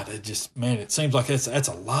 it seems like that's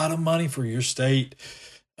a lot of money for your state,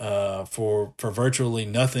 for virtually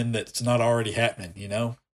nothing that's not already happening,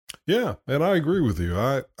 Yeah, and I agree with you.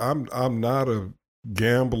 I'm not a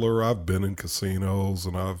gambler. I've been in casinos,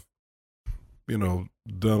 and I've,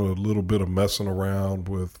 done a little bit of messing around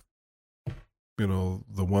with, the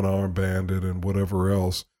one-armed bandit and whatever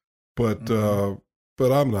else. But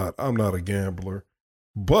I'm not a gambler.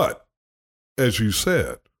 But as you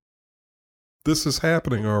said, this is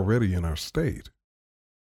happening already in our state.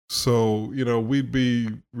 So, we'd be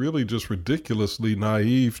really just ridiculously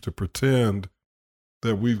naive to pretend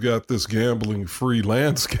that we've got this gambling-free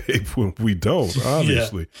landscape when we don't,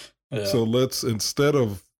 obviously. Yeah. So let's, instead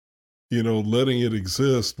of, letting it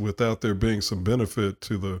exist without there being some benefit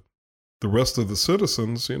to the rest of the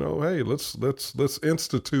citizens, hey, let's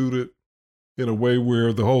institute it in a way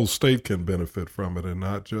where the whole state can benefit from it and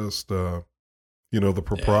not just, the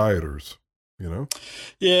proprietors.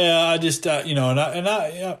 Yeah, I just, I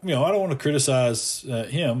don't want to criticize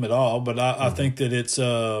him at all, but I think that it's,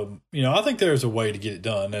 I think there's a way to get it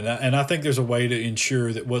done. And I think there's a way to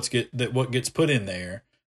ensure that what gets put in there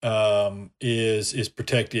is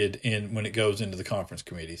protected when it goes into the conference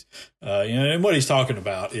committees. And what he's talking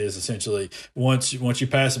about is essentially once you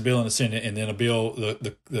pass a bill in the Senate and then a bill,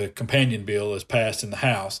 the companion bill is passed in the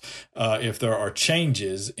House, if there are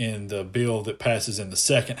changes in the bill that passes in the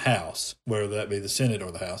second House, whether that be the Senate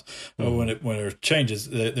or the House, when there are changes,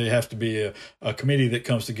 there has to be a committee that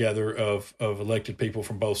comes together of elected people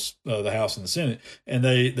from both the House and the Senate, and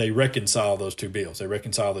they reconcile those two bills. They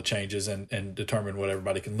reconcile the changes and determine what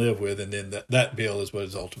everybody can live with, and then that bill is what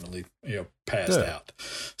is ultimately passed out.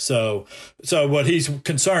 So what he's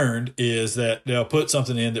concerned is that they'll put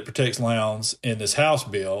something in that protects Lowndes in this House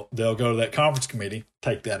bill. They'll go to that conference committee,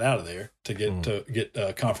 take that out of there to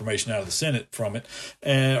get confirmation out of the Senate from it,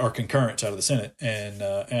 or concurrence out of the Senate,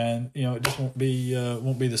 and it just won't be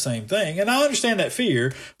the same thing. And I understand that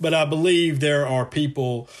fear, but I believe there are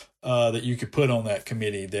people that you could put on that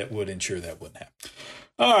committee that would ensure that wouldn't happen.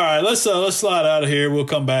 All right, let's slide out of here. We'll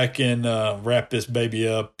come back and wrap this baby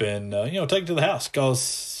up and take it to the House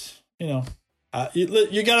because you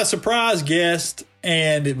got a surprise guest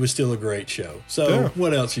and it was still a great show. So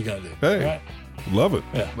what else you gonna do? Hey, right? Love it.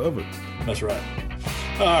 Yeah. Love it. That's right.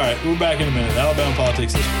 All right, we're back in a minute. Alabama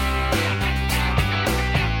politics this week.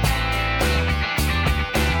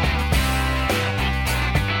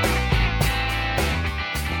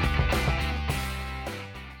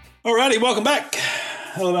 All righty, welcome back.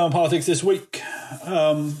 Alabama politics this week.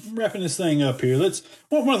 Wrapping this thing up here. One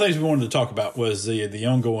of the things we wanted to talk about was the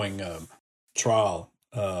ongoing trial.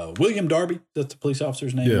 William Darby, that's the police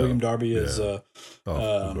officer's name. Yeah. William Darby is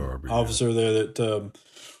Darby, officer there that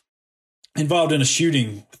involved in a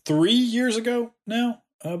shooting 3 years ago now,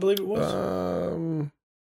 I believe it was. Is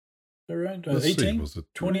that right? 18? Was it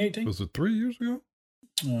 2018? Was it 3 years ago?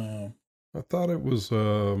 I thought it was.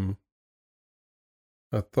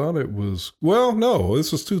 Well, no,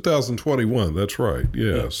 this is 2021. That's right.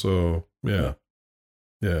 Yeah. So yeah.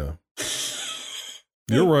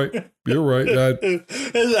 You're right. You're right.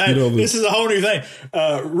 This is a whole new thing.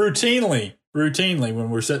 Routinely, when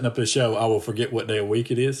we're setting up this show, I will forget what day of week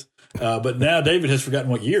it is. But now David has forgotten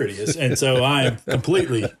what year it is, and so I am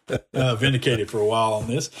completely vindicated for a while on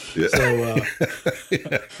this. Yeah. So,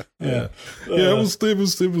 It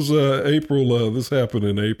was April. This happened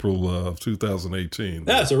in April of 2018.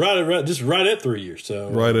 Yeah, so right at 3 years. So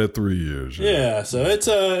right at 3 years. Yeah, so it's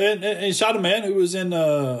and he shot a man who was in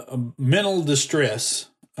mental distress,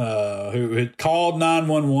 who had called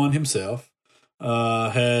 911 himself,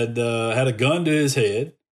 had a gun to his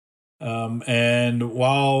head. And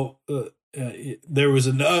while there was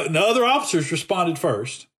other officers responded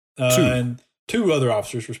first, and two other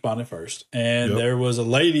officers responded first, and there was a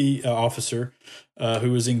lady officer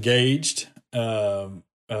who was engaged in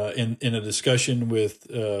a discussion with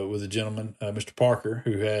a gentleman, Mr. Parker,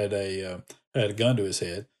 who had a gun to his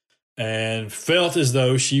head, and felt as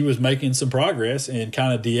though she was making some progress in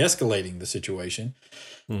kind of de-escalating the situation.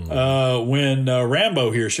 Mm-hmm. When Rambo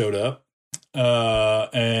here showed up.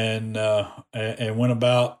 And went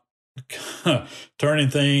about turning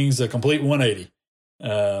things a complete 180.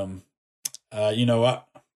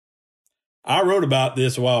 I wrote about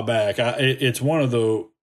this a while back. It's one of the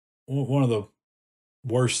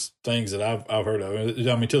worst things that I've heard of.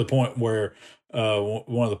 I mean, to the point where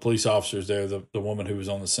one of the police officers there, the woman who was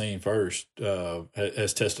on the scene first,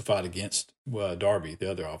 has testified against Darby,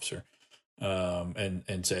 the other officer,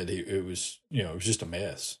 and said it was just a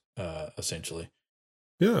mess. Essentially.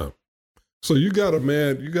 Yeah. So you got a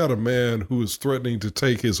man who is threatening to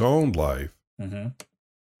take his own life, mm-hmm.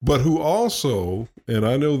 but who also, and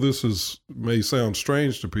I know this may sound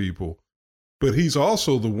strange to people, but he's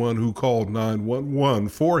also the one who called 911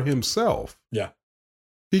 for himself. Yeah.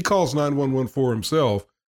 He calls 911 for himself.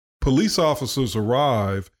 Police officers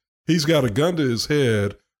arrive. He's got a gun to his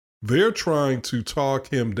head. They're trying to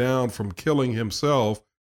talk him down from killing himself.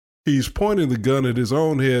 He's pointing the gun at his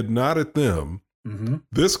own head, not at them. Mm-hmm.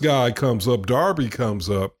 This guy comes up, Darby comes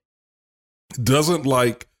up, doesn't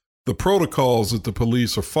like the protocols that the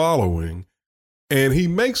police are following. And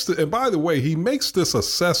and by the way, he makes this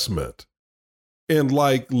assessment in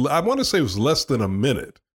I want to say it was less than a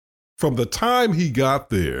minute. From the time he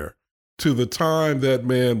got there to the time that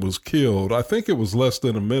man was killed, I think it was less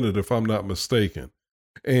than a minute, if I'm not mistaken.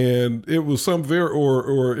 And it was some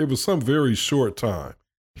very short time.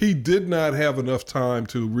 He did not have enough time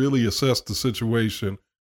to really assess the situation,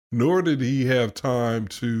 nor did he have time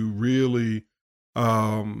to really,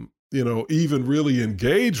 even really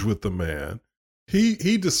engage with the man.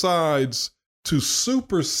 He decides to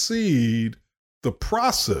supersede the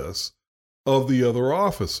process of the other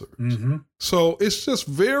officers. Mm-hmm. So it's just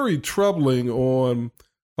very troubling on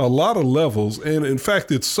a lot of levels. And in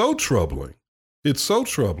fact, it's so troubling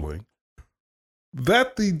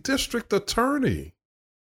that the district attorney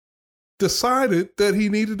decided that he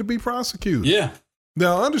needed to be prosecuted. Yeah.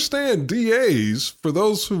 Now, understand, DAs, for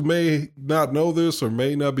those who may not know this or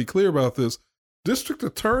may not be clear about this, district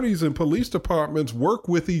attorneys and police departments work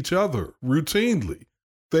with each other routinely.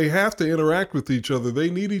 They have to interact with each other.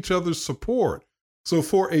 They need each other's support. So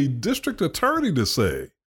for a district attorney to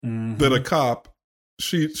say mm-hmm. that a cop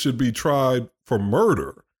should be tried for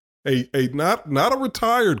murder, not a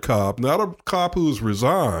retired cop, not a cop who's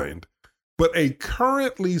resigned, but a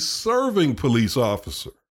currently serving police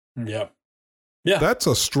officer. Yep. Yeah. That's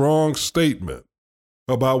a strong statement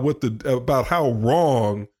about how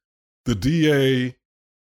wrong the DA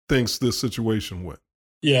thinks this situation went.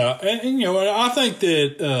 Yeah. And I think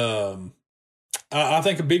that I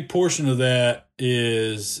think a big portion of that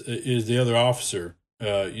is the other officer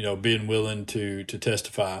being willing to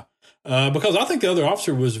testify. Because I think the other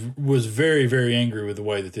officer was very, very angry with the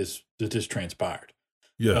way that this transpired.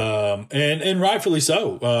 Yeah. And rightfully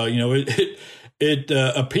so. It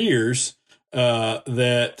appears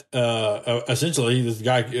that essentially this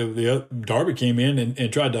guy, Darby, came in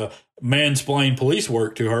and tried to mansplain police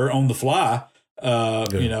work to her on the fly.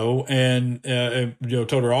 You know, and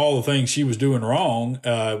told her all the things she was doing wrong.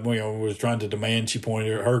 Was trying to demand she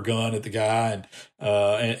pointed her gun at the guy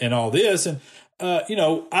and all this. And I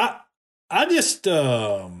just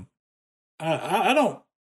I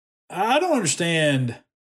don't understand.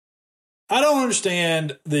 I don't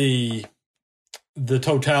understand the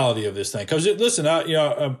totality of this thing. Because listen,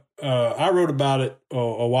 I wrote about it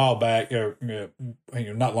a while back,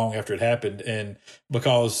 not long after it happened, and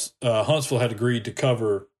because Huntsville had agreed to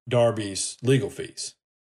cover Darby's legal fees,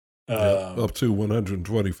 up to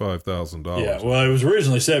 $125,000. Yeah, well, it was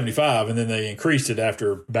originally $75,000, and then they increased it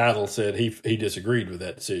after Battle said he disagreed with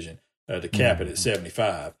that decision to cap it at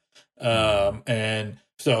 $75,000. And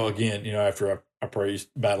so again, after I praised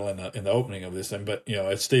Battle in the opening of this thing, but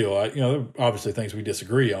it's still, there are obviously things we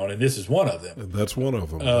disagree on, and this is one of them. And that's one of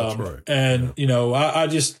them. That's right. And I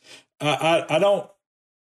just, I don't,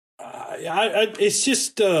 it's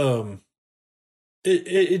just,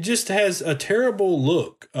 it just has a terrible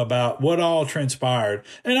look about what all transpired,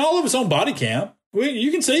 and all of it's on body cam.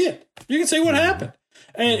 You can see it. You can see what happened.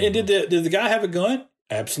 And did the guy have a gun?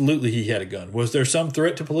 Absolutely, he had a gun. Was there some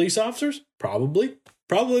threat to police officers? Probably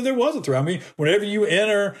there was a threat. I mean, whenever you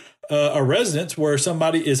enter a residence where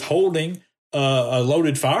somebody is holding a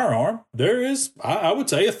loaded firearm, there is, I would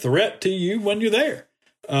say, a threat to you when you're there.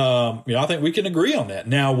 I think we can agree on that.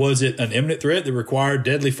 Now, was it an imminent threat that required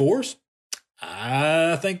deadly force?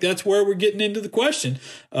 I think that's where we're getting into the question.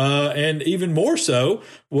 And even more so,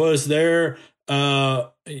 was there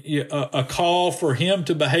a call for him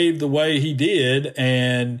to behave the way he did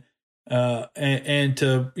and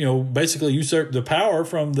to basically usurp the power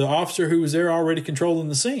from the officer who was there already controlling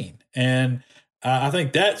the scene. And I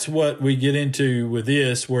think that's what we get into with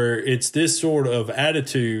this, where it's this sort of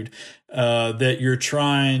attitude that you're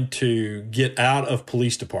trying to get out of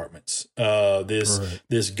police departments. This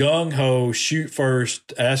gung ho, shoot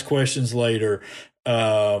first, ask questions later.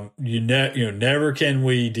 Never can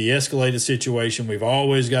we de-escalate a situation. We've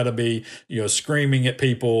always got to be, screaming at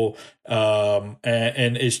people. And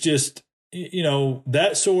it's just,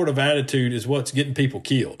 that sort of attitude is what's getting people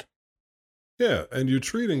killed. Yeah. And you're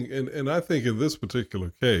treating, and I think in this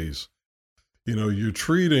particular case, you're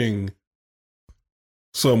treating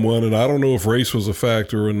someone, and I don't know if race was a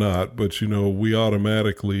factor or not, but, we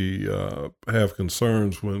automatically have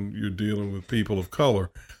concerns when you're dealing with people of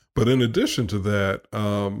color. But in addition to that,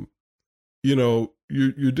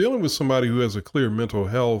 you're dealing with somebody who has a clear mental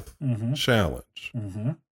health challenge.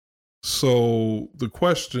 Mm-hmm. So the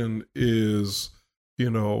question is,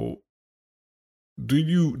 do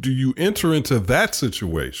you enter into that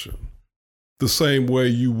situation the same way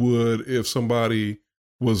you would if somebody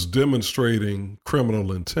was demonstrating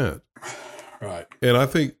criminal intent? Right. And I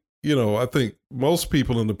think most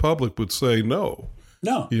people in the public would say no.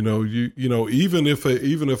 No, even if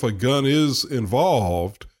a gun is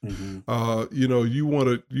involved, you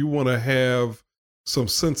want to have some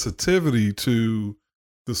sensitivity to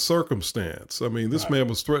the circumstance. I mean, this man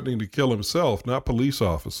was threatening to kill himself, not police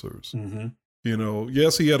officers. Mm-hmm.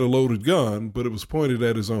 Yes, he had a loaded gun, but it was pointed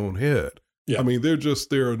at his own head. Yeah. I mean, there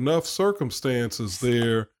are enough circumstances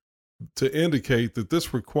there to indicate that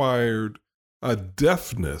this required a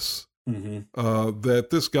deftness that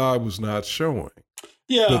this guy was not showing.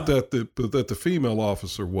 Yeah, but that the female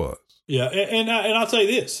officer was. Yeah, and I'll say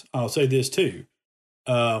this. I'll say this too.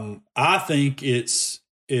 I think it's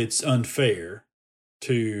unfair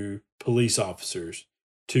to police officers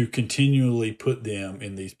to continually put them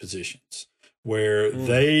in these positions where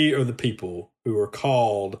they are the people who are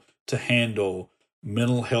called to handle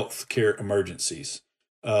mental health care emergencies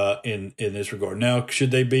in this regard. Now,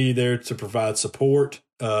 should they be there to provide support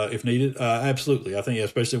if needed? Absolutely. I think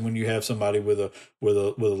especially when you have somebody with a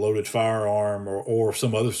loaded firearm or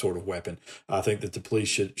some other sort of weapon, I think that the police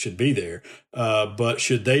should be there. But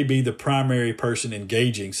should they be the primary person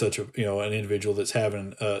engaging such an individual that's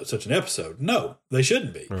having such an episode? No, they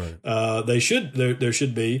shouldn't be. Right. There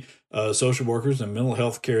should be social workers and mental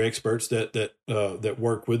health care experts that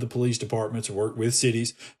work with the police departments or work with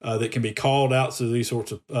cities that can be called out to these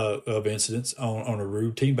sorts of incidents on a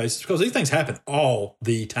routine basis, because these things happen all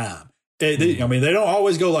the time. I mean, they don't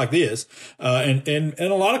always go like this. And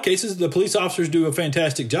in a lot of cases, the police officers do a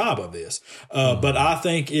fantastic job of this. But I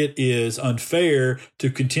think it is unfair to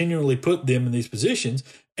continually put them in these positions.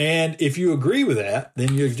 And if you agree with that,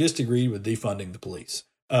 then you just agree with defunding the police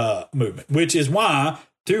movement, which is why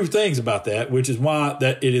two things about that, which is why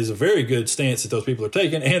that it is a very good stance that those people are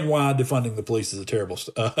taking, and why defunding the police is a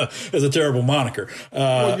terrible moniker.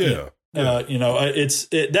 Yeah.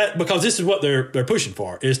 That because this is what they're pushing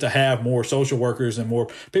for, is to have more social workers and more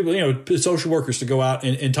people, social workers to go out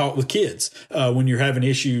and talk with kids when you're having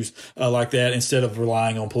issues like that, instead of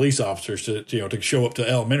relying on police officers to show up to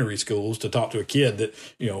elementary schools to talk to a kid that,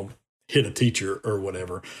 hit a teacher or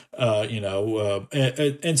whatever,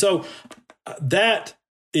 and so that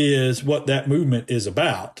is what that movement is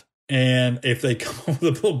about. And if they come up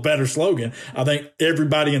with a little better slogan, I think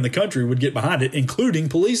everybody in the country would get behind it, including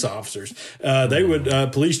police officers. They would,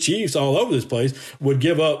 police chiefs all over this place would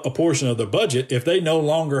give up a portion of their budget if they no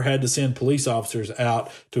longer had to send police officers out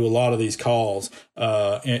to a lot of these calls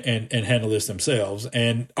and handle this themselves.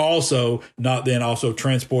 And also not then also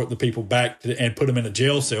transport the people back and put them in a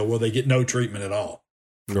jail cell where they get no treatment at all.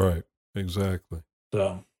 Right. Exactly.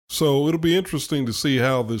 So it'll be interesting to see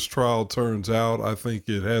how this trial turns out. I think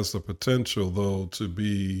it has the potential, though, to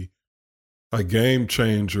be a game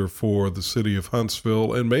changer for the city of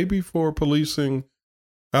Huntsville and maybe for policing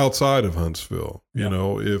outside of Huntsville.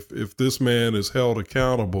 Yeah. If this man is held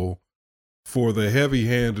accountable for the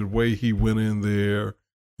heavy-handed way he went in there,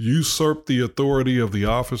 usurped the authority of the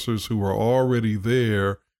officers who were already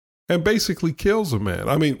there, and basically kills a man.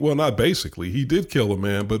 I mean, well, not basically. He did kill a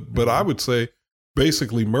man, but I would say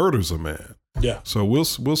basically murders a man. Yeah. So we'll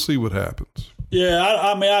see what happens.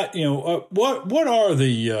 Yeah. What are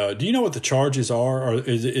the, do you know what the charges are? Or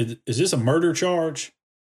is this a murder charge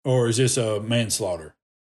or is this a manslaughter?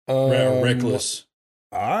 Reckless?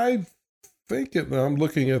 I think I'm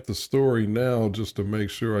looking at the story now just to make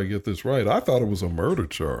sure I get this right. I thought it was a murder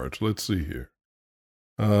charge. Let's see here.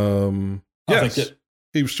 Yes.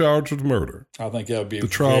 He was charged with murder. I think that would be the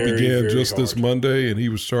trial began just hard. this Monday, and he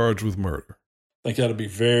was charged with murder. I think that'll be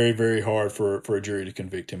very, very hard for a jury to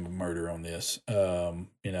convict him of murder on this.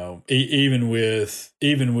 Even with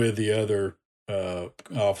the other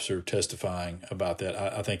officer testifying about that,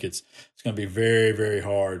 I think it's going to be very, very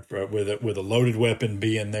hard with a loaded weapon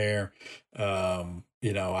being there. I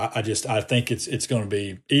think it's going to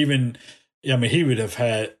be even. I mean, he would have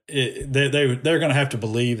had. They're going to have to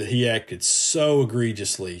believe that he acted so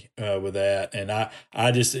egregiously with that, and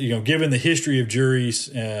I just given the history of juries,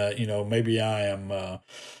 maybe I am I'm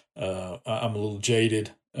a little jaded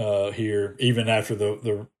here, even after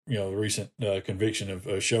the recent conviction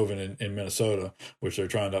of Chauvin in Minnesota, which they're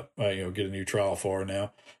trying to get a new trial for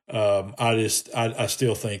now. I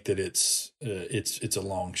still think that it's a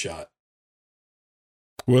long shot.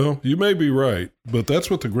 Well, you may be right, but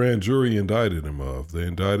that's what the grand jury indicted him of. They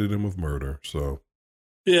indicted him of murder, so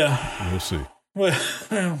yeah, we'll see. Well,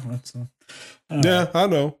 yeah, I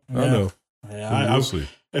know. Yeah, we'll see.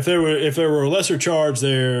 If there were a lesser charge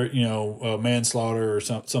there, manslaughter or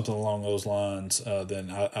something along those lines,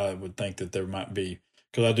 then I would think that there might be,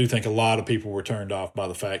 because I do think a lot of people were turned off by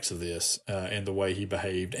the facts of this and the way he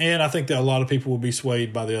behaved. And I think that a lot of people will be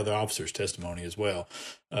swayed by the other officer's testimony as well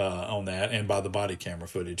on that, and by the body camera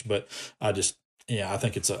footage. But I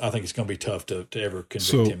think it's going to be tough to ever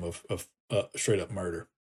convict him of straight up murder.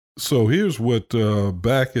 So here's what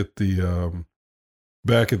back at the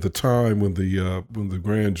time when the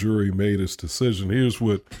grand jury made its decision, here's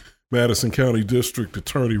what Madison County District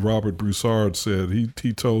Attorney Robert Broussard said.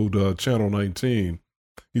 He told Channel 19.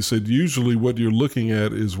 He said, usually what you're looking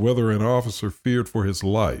at is whether an officer feared for his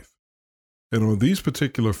life. And on these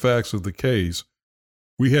particular facts of the case,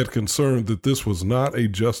 we had concern that this was not a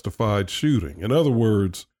justified shooting. In other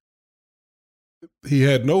words, he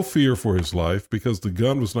had no fear for his life because the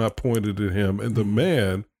gun was not pointed at him, and the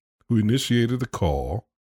man who initiated the call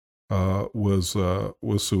was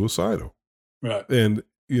suicidal. Right. And,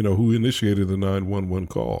 who initiated the 911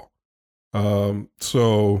 call.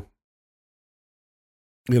 So,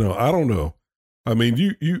 I don't know. I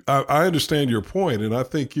mean, I understand your point, and I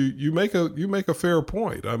think you make a fair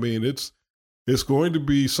point. I mean, it's going to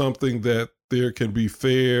be something that there can be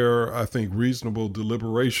fair, I think, reasonable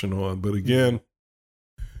deliberation on. But again,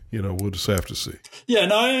 we'll just have to see. Yeah,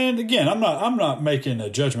 no, and again, I'm not making a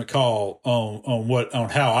judgment call on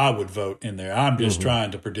how I would vote in there. I'm just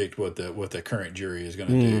trying to predict what the current jury is going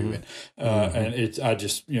to do, and it's I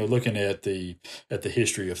just looking at the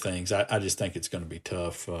history of things, I just think it's going to be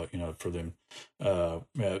tough, for them to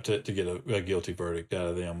get a guilty verdict out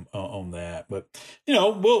of them on that. But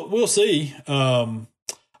we'll see.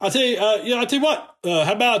 I tell you what.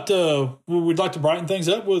 How about we'd like to brighten things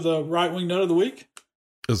up with a right wing nut of the week?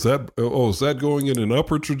 Is that going in an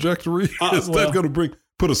upward trajectory? Is that going to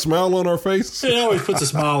put a smile on our face? It always puts a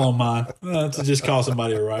smile on mine to just call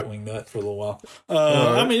somebody a right wing nut for a little while.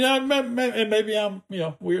 Right. I mean, maybe I'm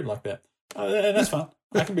weird like that, and that's fine.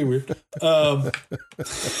 I can be weird. You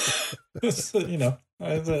know,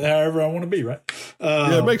 however I want to be, right?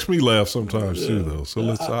 Yeah, it makes me laugh sometimes too, though.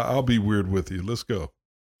 So I'll be weird with you. Let's go.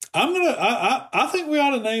 I think we ought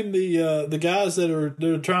to name the guys that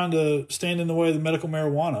are trying to stand in the way of the medical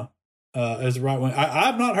marijuana as the right wing.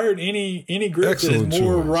 I've not heard any group Excellent that is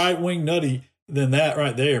more choice. right wing nutty than that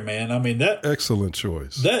right there, man. I mean that Excellent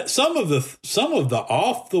choice. that some of the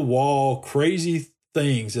off the wall crazy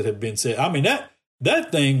things that have been said. I mean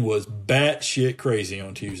that thing was batshit crazy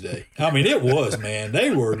on Tuesday. I mean, it was, man.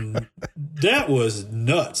 That was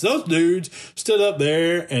nuts. Those dudes stood up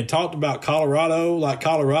there and talked about Colorado like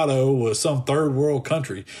Colorado was some third world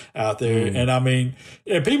country out there. And I mean,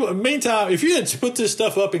 and people, meantime, if you had put this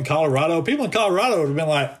stuff up in Colorado, people in Colorado would have been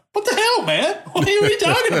like, what the hell, man? What are you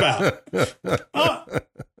talking about?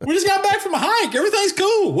 We just got back from a hike. Everything's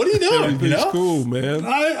cool. What are you doing? Everything's cool, man.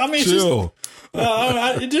 I mean, chill.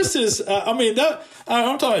 It just is. I mean,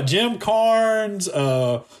 I'm talking about Jim Carnes,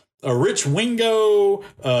 Rich Wingo,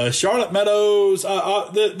 Charlotte Meadows,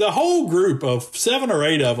 the whole group of 7 or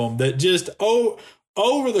 8 of them that just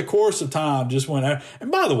over the course of time just went out.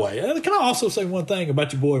 And by the way, can I also say one thing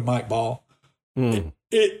about your boy Mike Ball?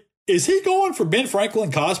 Is he going for Ben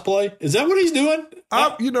Franklin cosplay? Is that what he's doing?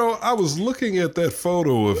 I was looking at that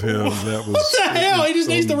photo of him. That was what the hell? He just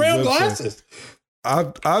needs the round glasses.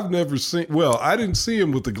 I've never seen. Well, I didn't see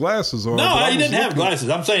him with the glasses on. No, he didn't have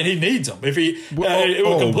glasses. I'm saying he needs them. If he, it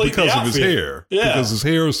would complete because the of his outfit. hair. Yeah, because his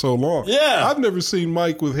hair is so long. Yeah, I've never seen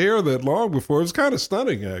Mike with hair that long before. It's kind of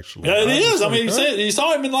stunning, actually. Yeah, it is. I mean, you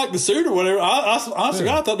saw him in like the suit or whatever. Honestly,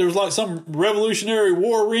 I thought there was like some Revolutionary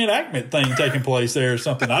War reenactment thing taking place there or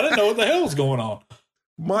something. I didn't know what the hell was going on.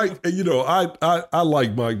 Mike, I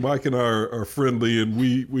like Mike. Mike and I are friendly, and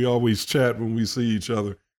we always chat when we see each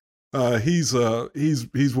other. He's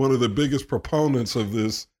one of the biggest proponents of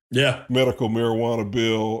this medical marijuana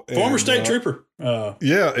bill. Former state trooper.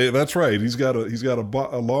 Yeah, that's right. He's got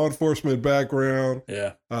a law enforcement background.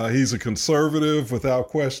 Yeah. He's a conservative without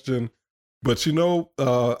question. But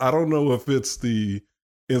I don't know if it's the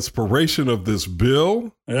inspiration of this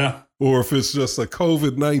bill, or if it's just a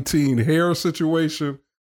COVID-19 hair situation.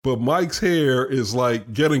 But Mike's hair is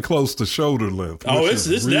like getting close to shoulder length. Oh, it's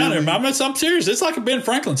really, down there. I'm serious. It's like a Ben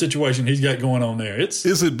Franklin situation he's got going on there.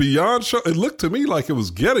 Is it beyond? It looked to me like it was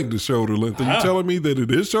getting to shoulder length. Are you telling me that it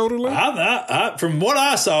is shoulder length? I from what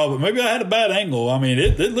I saw, but maybe I had a bad angle. I mean,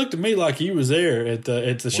 it looked to me like he was there at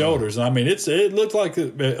the shoulders. I mean, it looked like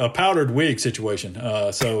a powdered wig situation.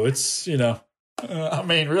 So it's I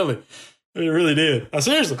mean, really. It really did.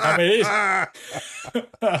 Seriously. I mean,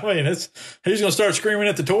 he's going to start screaming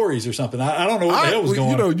at the Tories or something. I don't know what the hell was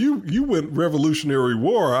going on. You went Revolutionary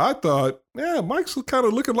War. I thought, Mike's kind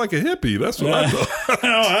of looking like a hippie. That's what I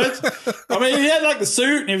thought. I mean, he had like the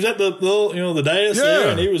suit and he was at the little, the dais there,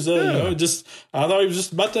 and he was, I thought he was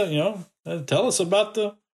just about to, tell us about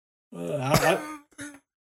the,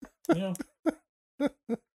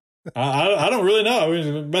 I don't really know. I was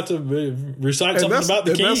about to recite something about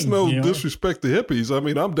the king. And that's no disrespect to hippies. I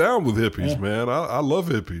mean, I'm down with hippies, man. I love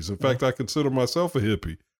hippies. In fact, I consider myself a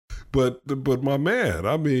hippie. But my man,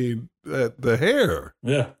 I mean, the hair.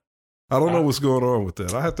 Yeah. I don't know what's going on with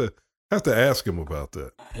that. I have to ask him about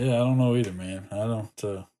that. Yeah, I don't know either, man. I don't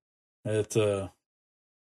know.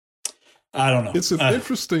 It's an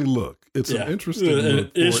interesting look. It's an interesting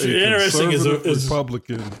look. Interesting is a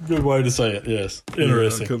Republican. Good way to say it. Yes,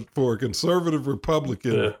 interesting for a conservative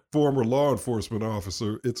Republican, former law enforcement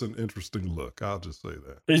officer. It's an interesting look. I'll just say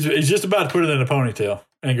that he's just about to put it in a ponytail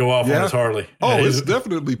and go off on his Harley. It's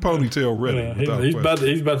definitely ponytail ready. He's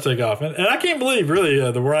about to take off, and I can't believe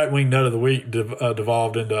really the right wing nut of the week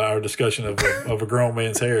devolved into our discussion of a grown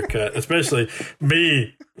man's haircut, especially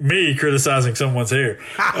me criticizing someone's hair.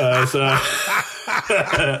 So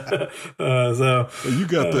you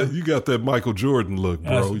got that Michael Jordan look,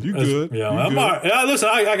 bro. You good? Yeah, listen,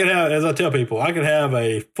 I could have, as I tell people, I could have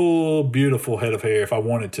a full, beautiful head of hair if I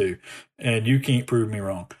wanted to, and you can't prove me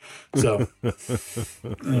wrong. So, all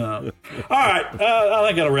right, I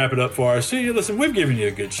think that'll wrap it up for us. See, listen, we've given you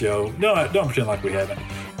a good show. Don't pretend like we haven't.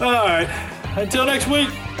 All right, until next week,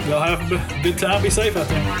 y'all have a good time. Be safe out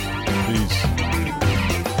there. Peace.